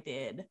what I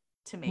did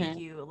to make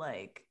you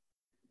like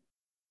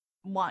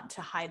want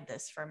to hide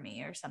this from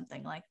me or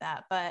something like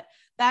that. But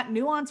that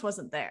nuance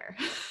wasn't there.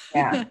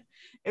 Yeah.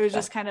 It was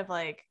just kind of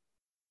like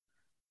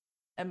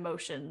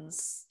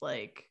emotions,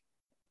 like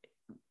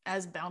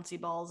as bouncy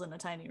balls in a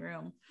tiny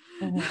room.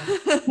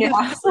 Yeah,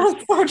 that's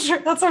so true.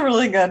 That's a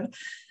really good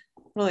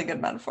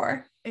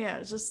metaphor. Yeah,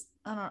 it's just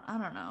I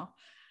don't know.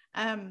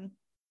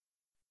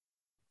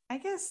 I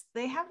guess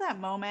they have that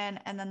moment,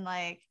 and then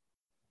like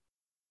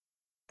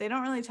they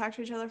don't really talk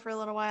to each other for a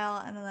little while,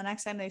 and then the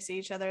next time they see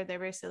each other, they're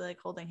basically like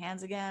holding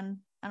hands again.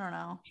 I don't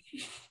know.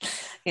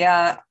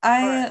 Yeah,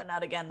 or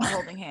not again. They're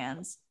holding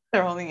hands.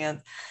 They're holding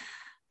hands.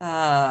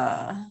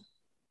 I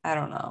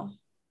don't know.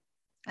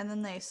 And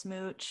then they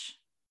smooch,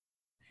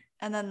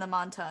 and then the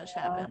montage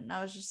happened. And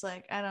I was just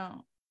like, I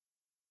don't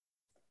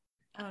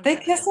they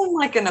kiss in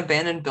like an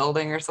abandoned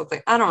building or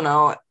something. I don't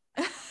know.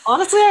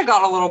 Honestly, I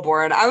got a little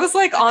bored. I was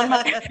like on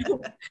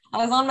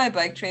my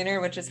bike trainer,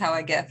 which is how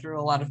I get through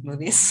a lot of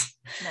movies.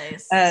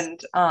 Nice.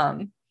 And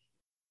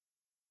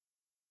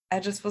I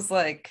just was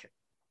like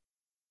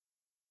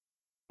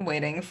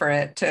waiting for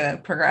it to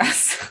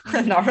progress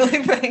and not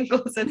really paying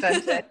close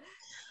attention.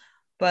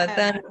 But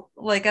then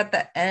like at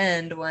the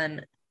end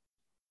when,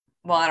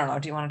 well, I don't know.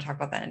 Do you want to talk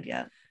about the end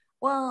yet?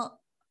 Well,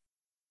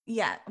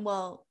 yeah.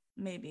 Well,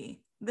 maybe.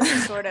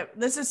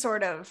 This is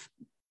sort of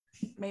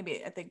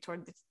maybe I think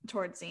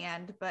towards the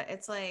end, but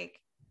it's like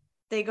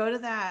they go to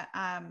that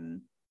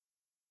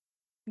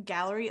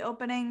gallery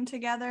opening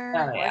together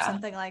or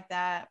something like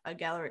that,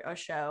 a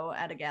show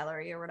at a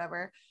gallery or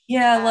whatever.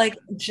 Yeah, like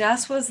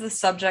Jess was the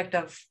subject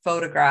of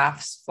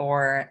photographs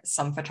for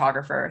some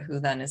photographer who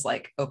then is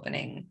like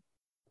opening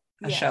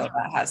a show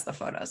that has the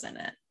photos in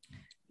it.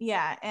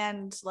 Yeah,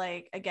 and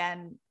like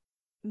again,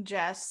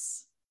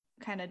 Jess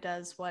kind of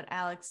does what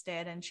Alex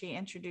did, and she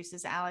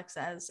introduces Alex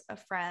as a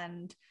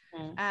friend.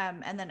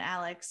 And then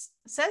Alex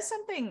says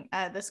something,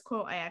 this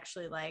quote I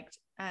actually liked.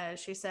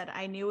 She said,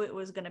 "I knew it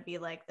was going to be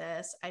like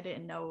this. I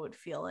didn't know it would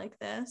feel like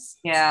this."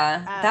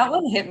 Yeah, that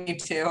one hit me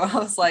too. I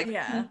was like,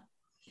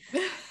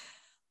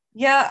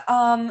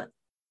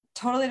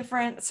 totally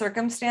different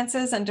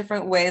circumstances and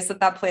different ways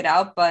that played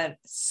out, but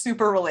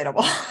super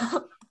relatable.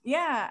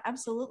 Yeah,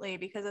 absolutely.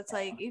 Because it's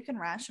like, you can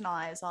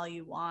rationalize all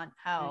you want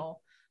how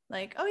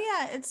like, oh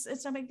yeah,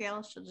 it's no big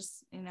deal. She'll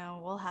just,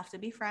 we'll have to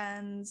be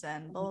friends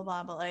and blah, blah,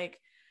 blah. But like,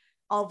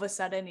 all of a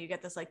sudden you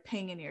get this like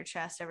ping in your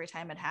chest every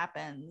time it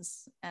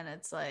happens. And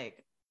it's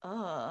like,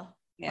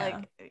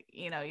 like,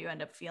 you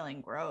end up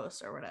feeling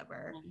gross or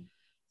whatever.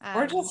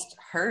 Or just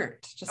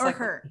hurt.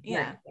 Hurt.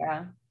 Yeah.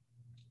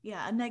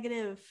 A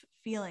negative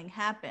feeling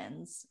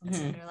happens. And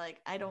then you're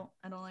like, I don't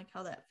like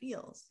how that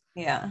feels.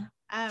 Yeah.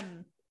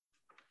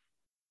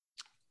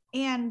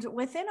 And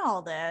within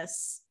all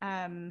this,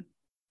 I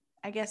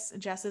guess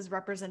Jess's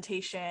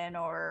representation,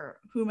 or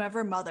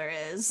whomever mother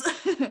is,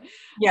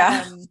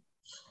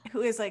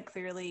 who is like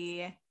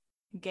clearly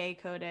gay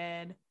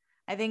coded.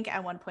 I think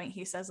at one point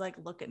he says like,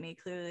 "Look at me,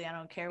 clearly I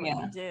don't care what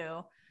you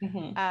do."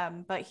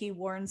 But he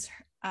warns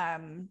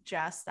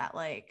Jess that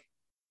like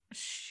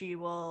she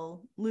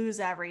will lose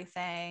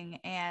everything,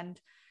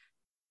 and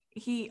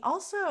he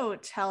also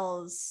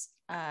tells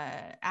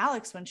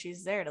Alex when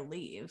she's there to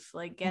leave,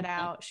 like, get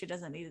out. She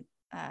doesn't need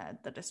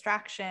the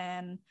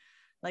distraction.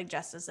 Like,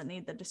 Jess doesn't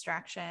need the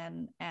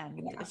distraction,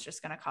 and it's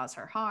just going to cause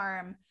her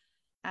harm.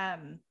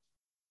 And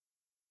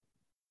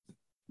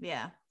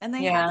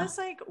they have this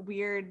like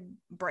weird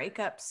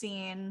breakup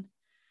scene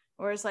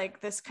where it's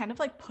like this kind of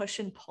like push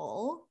and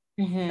pull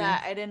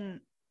that I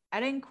didn't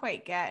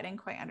quite get. I didn't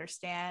quite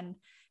understand.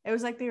 It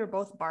was like they were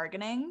both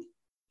bargaining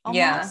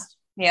almost.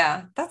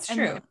 Yeah, that's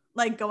true.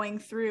 Like going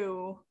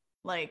through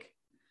like,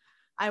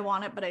 I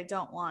want it but I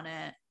don't want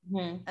it,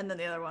 and then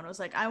the other one was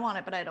like, I want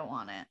it but I don't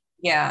want it.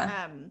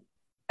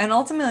 And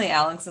ultimately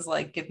Alex is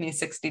like, give me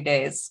 60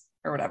 days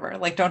or whatever,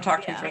 like don't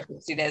talk to me for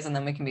 60 days and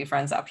then we can be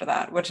friends after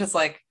that, which is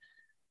like,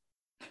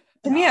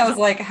 to me I was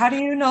like, how do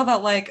you know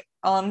that like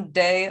on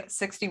day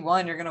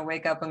 61 you're gonna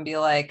wake up and be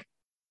like,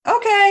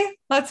 okay,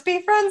 let's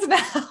be friends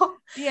now?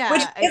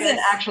 Which isn't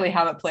actually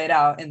how it played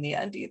out in the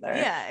end either.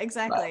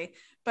 Exactly.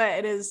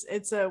 But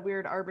it's a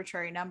weird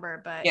arbitrary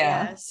number,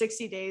 but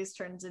 60 days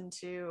turns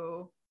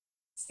into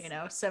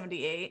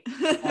 78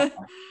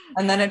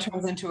 and then it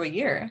turns into a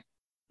year.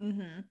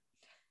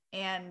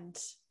 And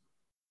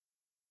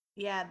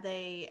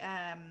they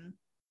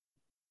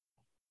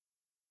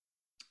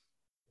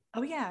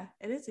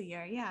it is a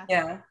year.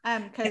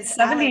 Because it's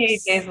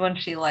 78 days when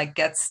she like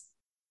gets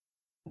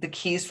the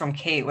keys from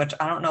Kate, which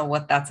I don't know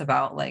what that's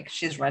about. Like,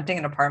 she's renting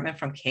an apartment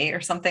from Kate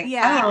or something.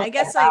 I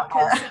guess like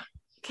because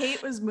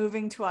Kate was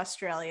moving to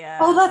Australia.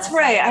 Oh, that's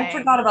right. I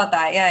forgot about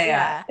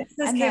that. It's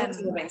because Kate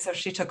was moving, so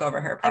she took over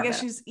her apartment. I guess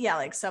she's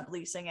like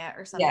subleasing it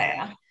or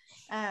something.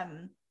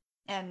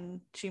 And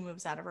she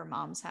moves out of her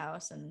mom's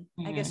house and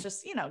I guess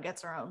just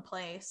gets her own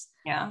place.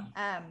 But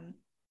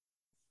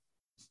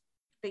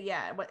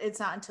it's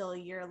not until a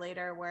year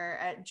later where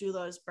at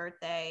Julo's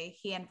birthday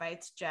he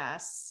invites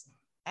Jess,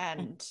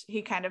 and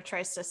he kind of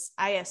tries to,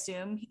 I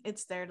assume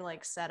it's there to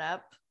like set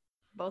up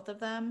both of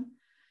them,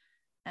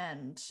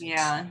 and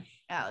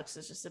Alex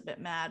is just a bit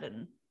mad,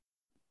 and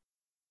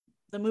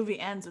the movie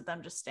ends with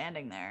them just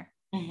standing there.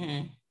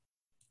 And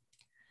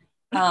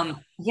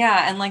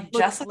like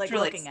Jess looks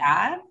really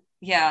sad.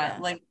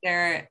 Like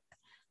they're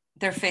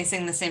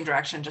facing the same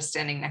direction, just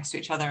standing next to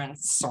each other and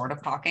sort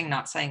of talking,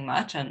 not saying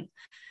much. And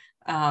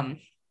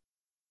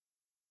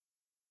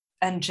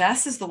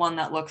Jess is the one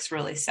that looks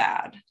really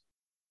sad.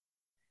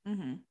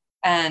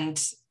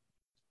 And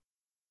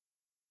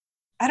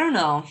I don't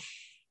know.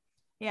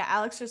 Yeah,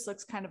 Alex just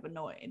looks kind of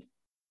annoyed.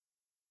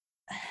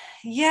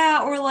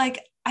 Yeah, or like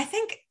I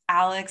think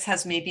Alex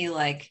has maybe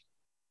like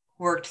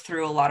worked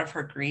through a lot of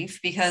her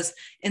grief, because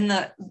in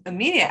the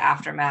immediate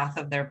aftermath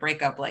of their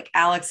breakup, like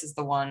Alex is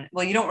the one,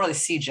 well, you don't really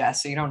see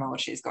Jess, so you don't know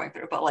what she's going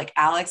through, but like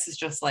Alex is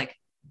just like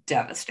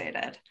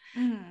devastated.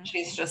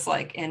 She's just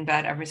like in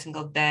bed every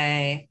single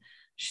day,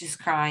 she's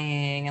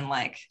crying, and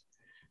like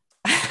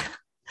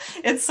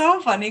it's so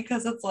funny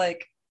because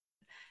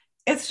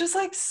it's just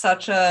like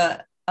such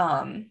a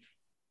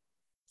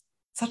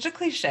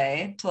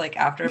cliche to like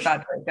after a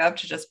bad breakup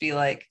to just be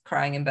like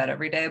crying in bed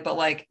every day, but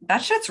like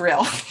that shit's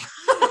real.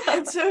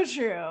 It's so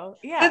true.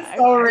 Yeah, it's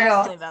so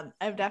real.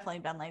 I've definitely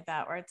been like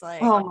that, where it's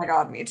like, oh my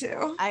god, me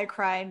too. I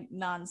cry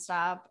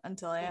nonstop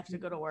until I have to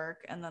go to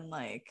work, and then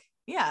like,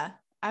 yeah,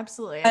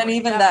 absolutely. And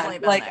even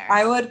then, like there.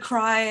 I would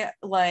cry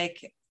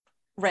like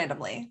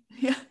randomly.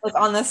 Yeah. Like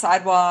on the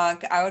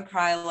sidewalk, I would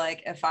cry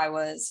like if I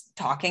was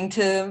talking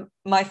to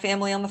my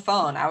family on the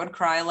phone. I would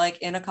cry like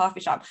in a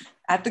coffee shop,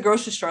 at the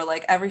grocery store,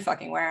 like every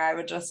fucking where. I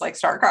would just like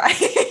start crying.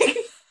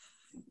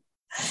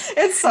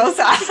 It's so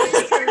sad.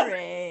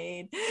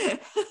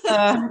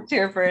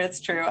 Tear parade,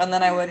 it's true. And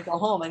then I would go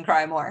home and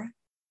cry more.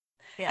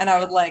 Yeah. And I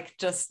would like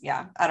just,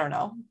 yeah, I don't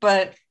know.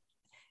 But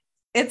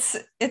it's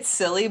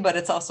silly, but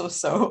it's also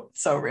so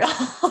real.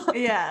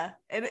 Yeah.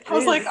 I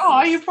was like,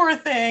 oh, you poor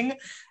thing.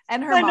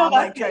 And her mom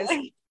like tries,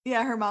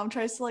 her mom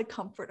tries to like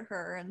comfort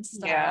her and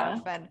stuff. Yeah.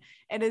 And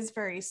it is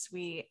very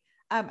sweet.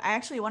 I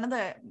actually, one of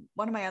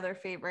my other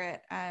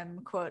favorite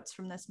quotes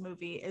from this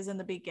movie is in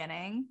the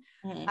beginning,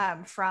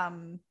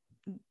 from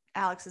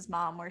Alex's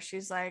mom, where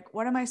she's like,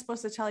 what am I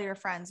supposed to tell your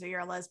friends? That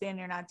you're a lesbian,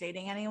 you're not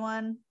dating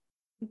anyone?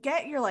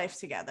 Get your life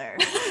together.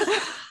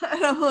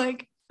 And I'm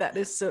like, that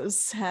is so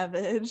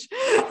savage.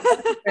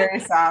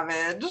 Very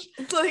savage.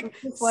 It's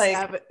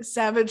like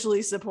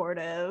savagely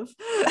supportive.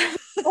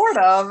 Sort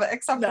of,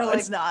 except no, for like,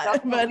 it's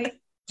not. But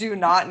do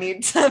not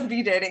need to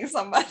be dating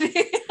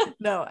somebody.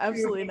 No,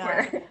 absolutely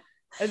not.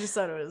 I just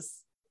thought it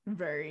was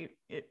very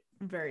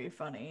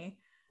funny.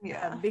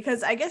 Yeah,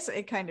 because I guess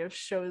it kind of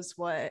shows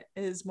what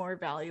is more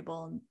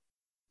valuable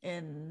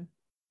in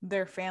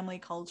their family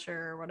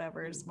culture or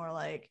whatever. Is more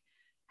like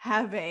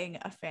having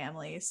a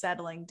family,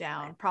 settling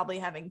down, probably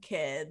having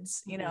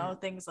kids, you know,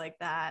 things like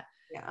that.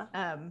 Yeah.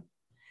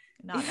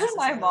 Not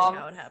necessarily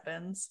how it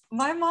happens.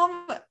 My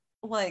mom,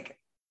 like,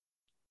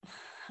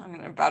 I'm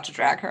about to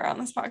drag her on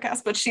this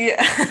podcast, but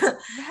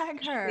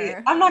drag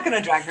her. I'm not gonna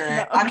drag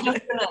her. No,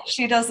 okay.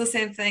 She does the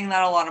same thing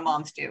that a lot of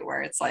moms do,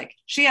 where it's like,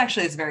 she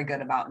actually is very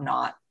good about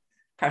not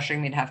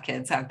pressuring me to have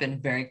kids. I've been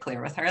very clear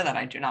with her that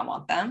I do not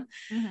want them.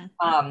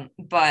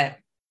 But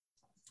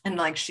and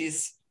like she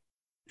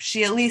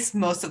at least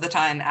most of the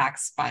time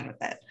acts fine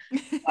with it.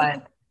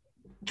 But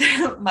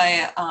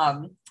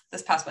my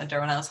this past winter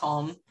when I was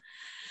home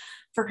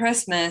for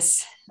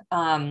Christmas,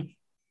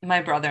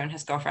 my brother and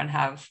his girlfriend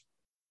have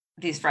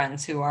these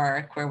friends who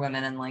are queer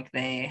women, and like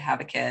they have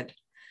a kid,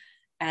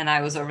 and I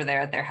was over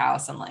there at their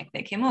house, and like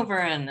they came over,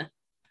 and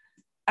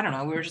I don't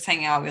know, we were just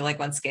hanging out. We like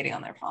went skating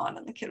on their pond,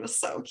 and the kid was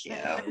so cute.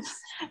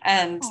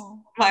 And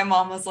my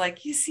mom was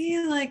like, you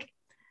see, like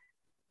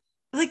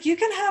you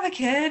can have a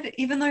kid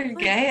even though you're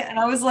gay. And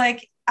I was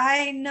like,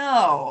 I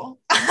know.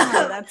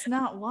 No, that's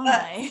not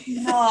why.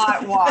 That's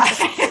not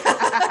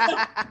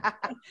why.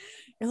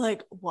 You're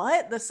like,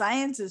 what? The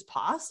science is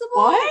possible?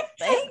 What?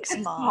 Thanks,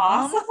 it's Mom.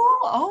 Possible?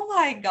 Oh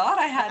my God,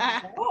 I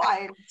had no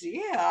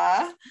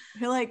idea.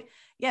 You're like,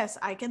 yes,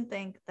 I can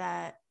think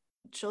that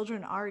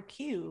children are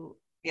cute.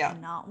 Yeah.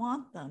 And not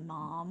want them,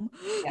 Mom.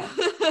 Yeah.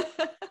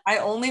 I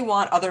only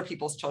want other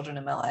people's children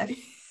in my life.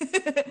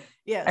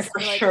 Yes. I for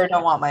sure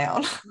don't want my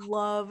own.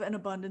 Love and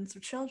abundance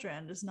of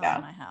children is not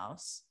in my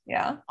house.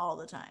 Yeah. All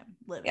the time.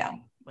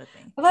 Living with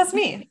me. Well, that's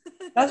me.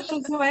 That's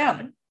just who I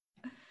am.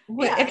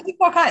 It takes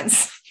all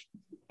kinds.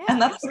 Yeah,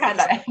 and that's absolutely. The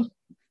kind I am.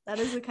 That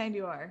is the kind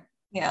you are.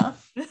 Yeah.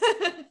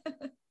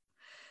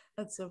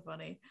 That's so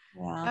funny.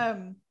 Yeah.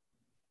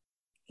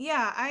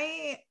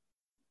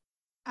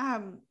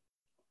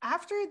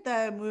 After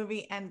the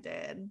movie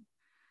ended,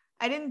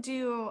 I didn't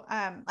do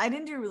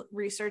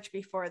research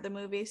before the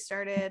movie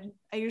started.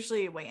 I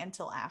usually wait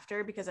until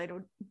after, because I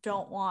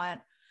don't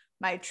want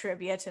my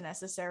trivia to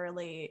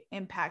necessarily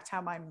impact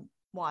how I'm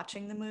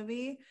watching the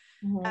movie.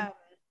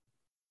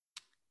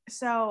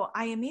 So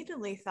I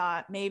immediately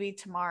thought maybe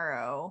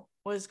tomorrow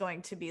was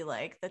going to be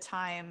like the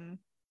time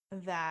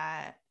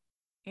that,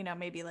 you know,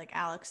 maybe like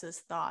Alex's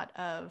thought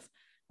of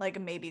like,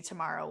 maybe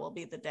tomorrow will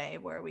be the day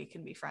where we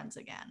can be friends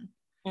again.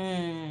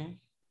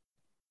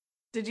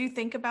 Did you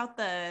think about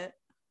the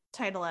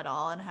title at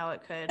all and how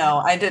it could? No,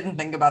 I didn't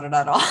think about it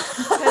at all.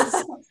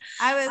 Because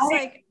I was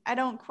like, I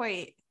don't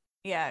quite.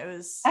 Yeah, it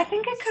was. I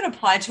think it could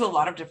apply to a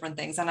lot of different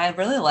things. And I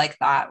really like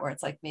that, where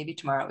it's like, maybe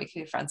tomorrow we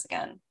can be friends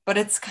again. But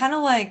it's kind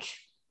of like,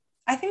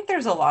 I think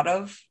there's a lot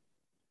of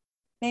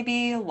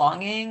maybe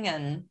longing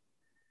and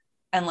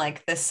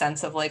like this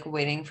sense of like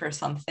waiting for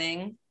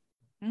something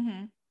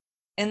in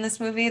this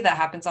movie that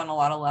happens on a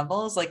lot of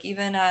levels. Like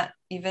even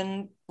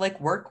like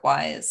work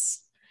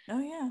wise, Oh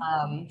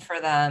yeah.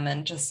 For them,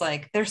 and just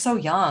like they're so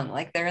young,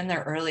 like they're in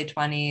their early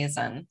 20s,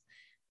 and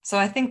so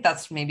I think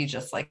that's maybe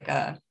just like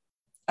a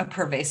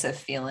pervasive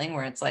feeling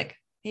where it's like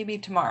maybe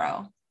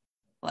tomorrow,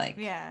 like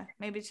yeah,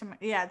 maybe tomorrow.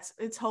 Yeah,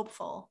 it's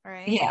hopeful,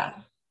 right? yeah,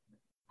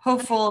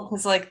 hopeful,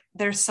 because like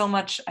there's so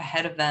much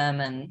ahead of them,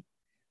 and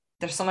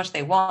there's so much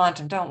they want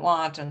and don't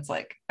want, and it's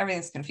like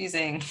everything's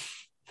confusing.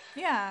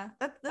 Yeah,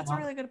 that's a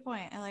really good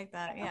point. I like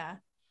that. Yeah.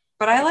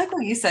 But I like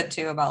what you said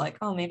too about like,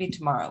 oh, maybe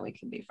tomorrow we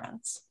can be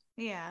friends.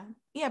 Yeah.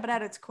 Yeah, but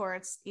at its core,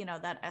 it's,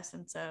 that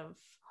essence of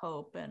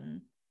hope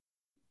and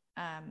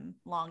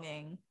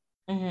longing.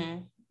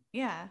 Mm-hmm.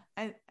 Yeah,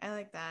 I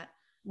like that.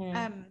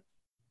 Yeah.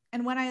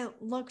 And when I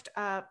looked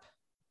up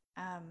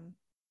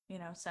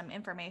some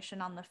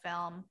information on the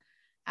film,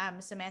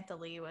 Samantha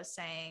Lee was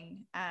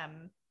saying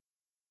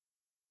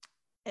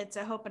it's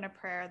a hope and a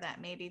prayer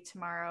that maybe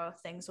tomorrow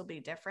things will be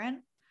different,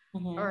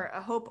 Mm-hmm. or a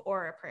hope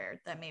or a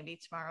prayer that maybe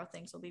tomorrow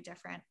things will be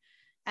different.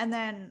 And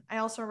then I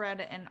also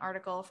read an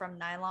article from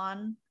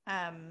Nylon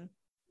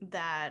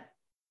that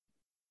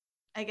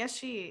I guess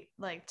she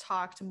like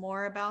talked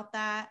more about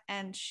that,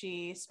 and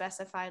she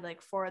specified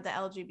like for the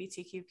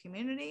LGBTQ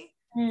community,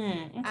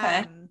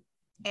 Okay.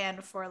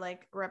 and for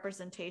like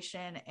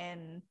representation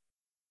in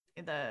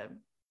the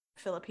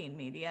Philippine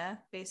media,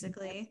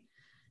 basically,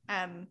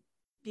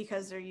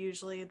 because they're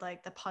usually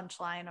like the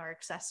punchline or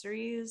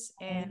accessories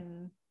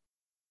in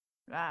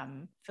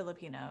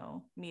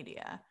Filipino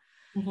media.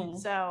 Mm-hmm.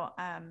 So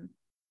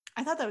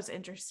I thought that was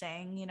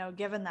interesting.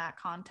 Given that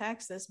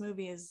context, this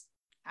movie is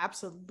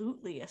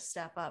absolutely a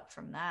step up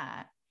from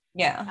that.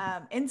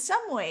 Yeah. In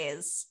some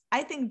ways,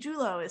 I think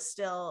Julo is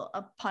still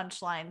a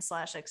punchline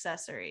 /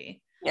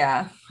 accessory.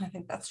 Yeah, I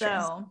think that's true.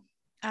 So,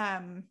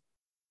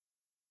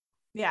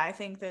 yeah, I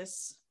think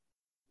this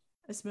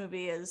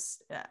movie is,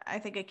 I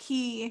think, a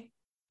key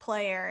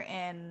player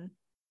in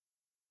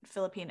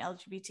Philippine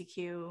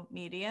LGBTQ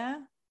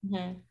media.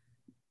 Mm-hmm.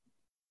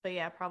 But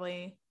yeah,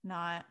 probably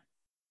not.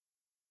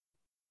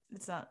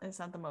 It's not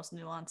the most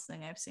nuanced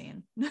thing I've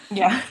seen.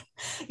 Yeah.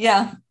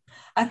 Yeah.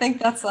 I think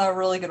that's a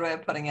really good way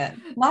of putting it.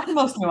 Not the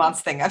most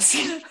nuanced thing I've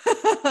seen.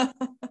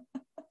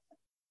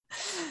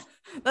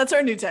 That's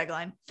our new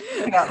tagline.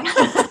 Yeah.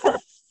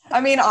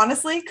 I mean,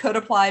 honestly, could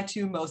apply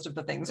to most of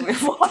the things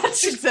we've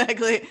watched.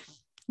 Exactly.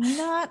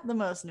 Not the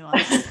most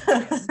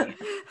nuanced.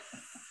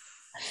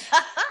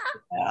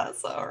 Yeah,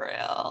 so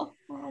real.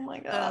 Oh my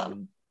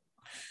God.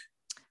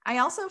 I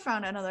also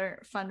found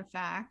another fun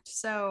fact.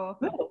 So,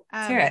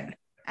 let's hear it.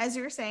 As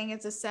you were saying,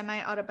 it's a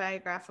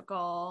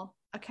semi-autobiographical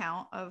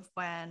account of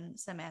when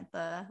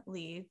Samantha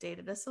Lee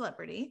dated a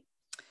celebrity.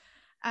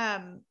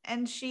 And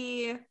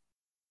she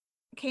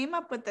came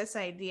up with this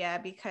idea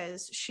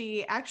because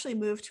she actually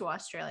moved to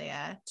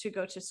Australia to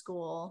go to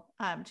school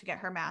to get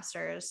her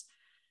master's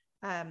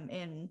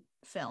in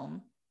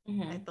film,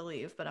 I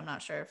believe, but I'm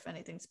not sure if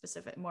anything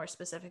more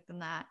specific than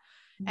that.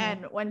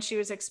 And when she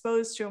was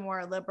exposed to a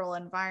more liberal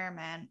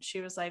environment, she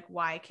was like,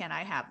 why can't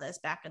I have this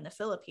back in the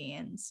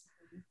Philippines?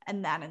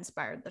 And that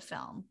inspired the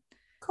film.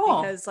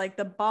 Cool. Because like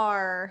the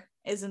bar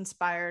is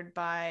inspired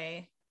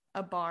by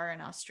a bar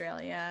in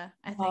Australia,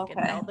 I think,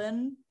 in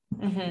Melbourne.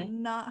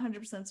 I'm not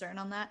 100% certain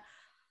on that.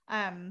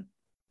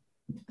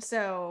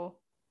 So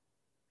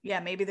yeah,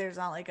 maybe there's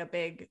not like a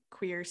big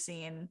queer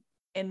scene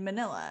in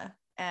Manila,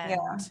 and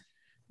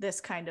this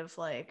kind of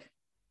like,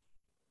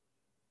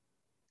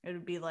 it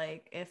would be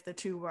like if the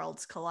two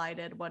worlds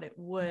collided, what it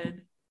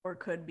would or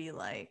could be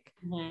like.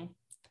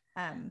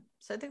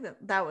 So I think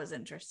that was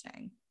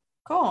interesting.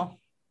 Cool.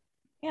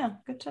 Yeah,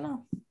 good to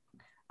know.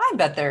 I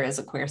bet there is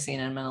a queer scene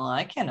in Manila.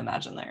 I can't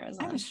imagine there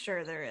isn't. I'm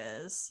sure there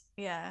is.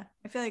 Yeah,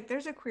 I feel like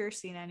there's a queer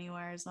scene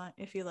anywhere, as long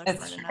if you look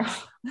hard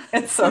enough.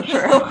 It's so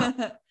true.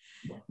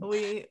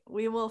 we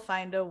will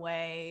find a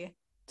way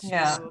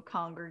to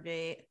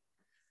congregate.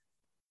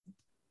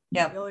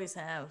 Yeah, we always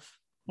have.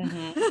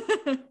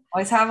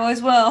 Always have,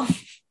 always will.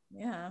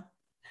 Yeah.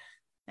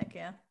 Heck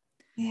yeah.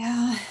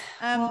 Yeah.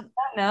 Well, on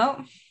that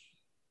note,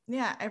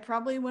 yeah, I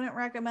probably wouldn't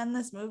recommend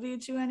this movie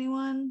to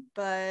anyone,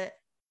 but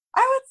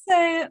I would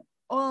say,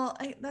 well,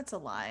 that's a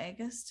lie, I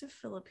guess, to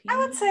Philippines. I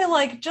would say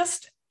like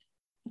just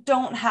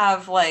don't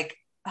have like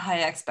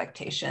high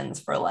expectations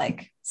for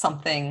like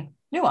something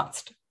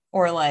nuanced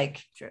or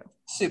like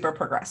super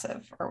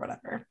progressive or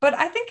whatever. But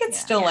I think it's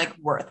still like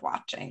worth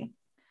watching.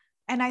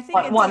 And I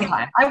think one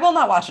time. I will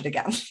not watch it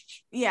again.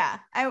 Yeah,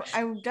 I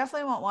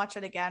definitely won't watch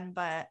it again,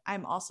 but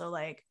I'm also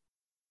like,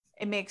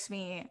 it makes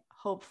me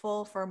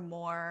hopeful for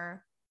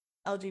more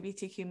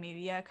LGBTQ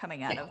media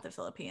coming out of the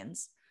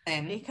Philippines.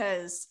 Same.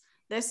 Because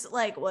this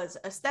like was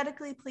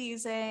aesthetically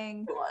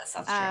pleasing. It was,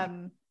 that's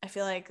true. I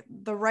feel like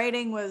the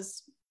writing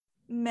was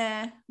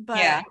meh,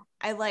 but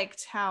I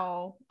liked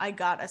how I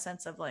got a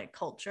sense of like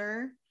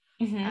culture.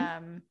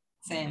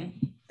 Same.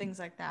 Things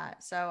like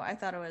that. So I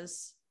thought it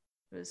was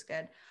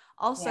good.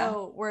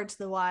 Also, word to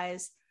the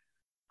wise,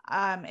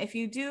 if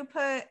you do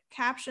put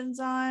captions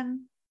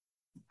on,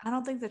 I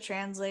don't think the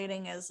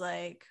translating is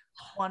like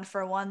one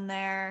for one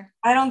there.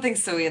 I don't think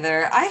so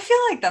either. I feel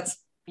like that's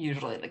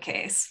usually the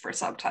case for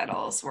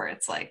subtitles, where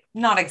it's like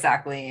not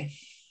exactly.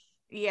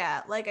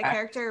 Yeah, like a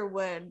character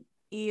would,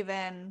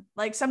 even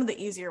like some of the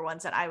easier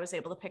ones that I was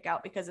able to pick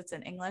out because it's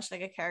in English,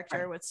 like a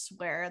character would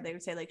swear, they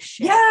would say like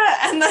shit,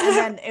 and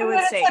then it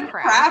would say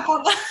crap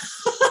on the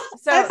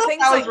so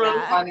things that was like really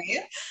that. funny.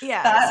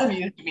 Yeah, that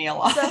amused me a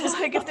lot. So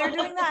like if they're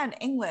doing that in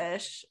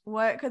English,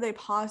 what could they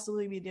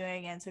possibly be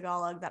doing in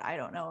Tagalog that I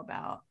don't know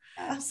about?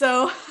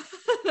 So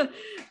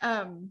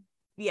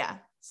yeah,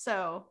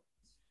 so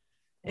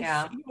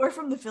if you are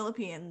from the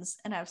Philippines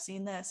and have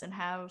seen this and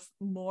have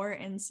more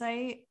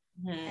insight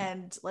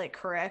and like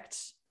correct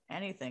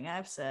anything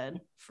I've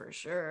said, for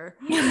sure.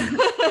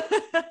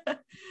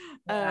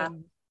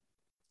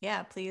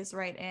 Yeah, please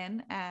write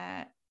in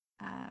at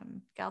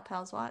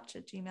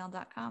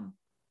galpalswatch@gmail.com.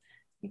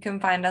 You can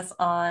find us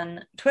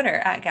on Twitter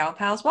at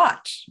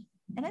galpalswatch.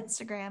 And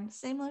Instagram,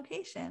 same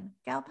location,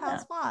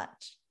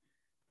 galpalswatch.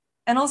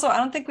 And also, I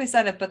don't think we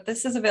said it, but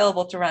this is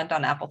available to rent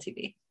on Apple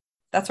TV.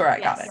 That's where I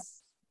got it.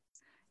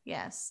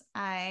 Yes,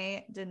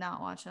 I did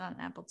not watch it on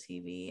Apple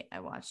TV. I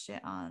watched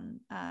it on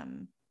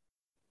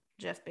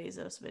Jeff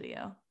Bezos'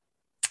 video.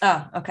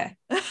 Oh, okay.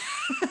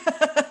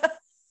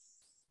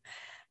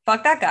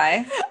 Fuck that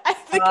guy. I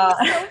think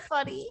he's so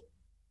funny.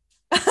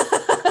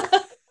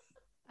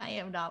 I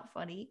am not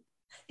funny.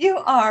 You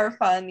are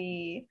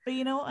funny. But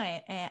you know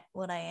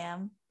what I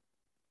am?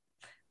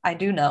 I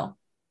do know,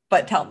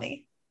 but tell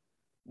me.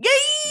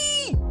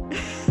 Yay!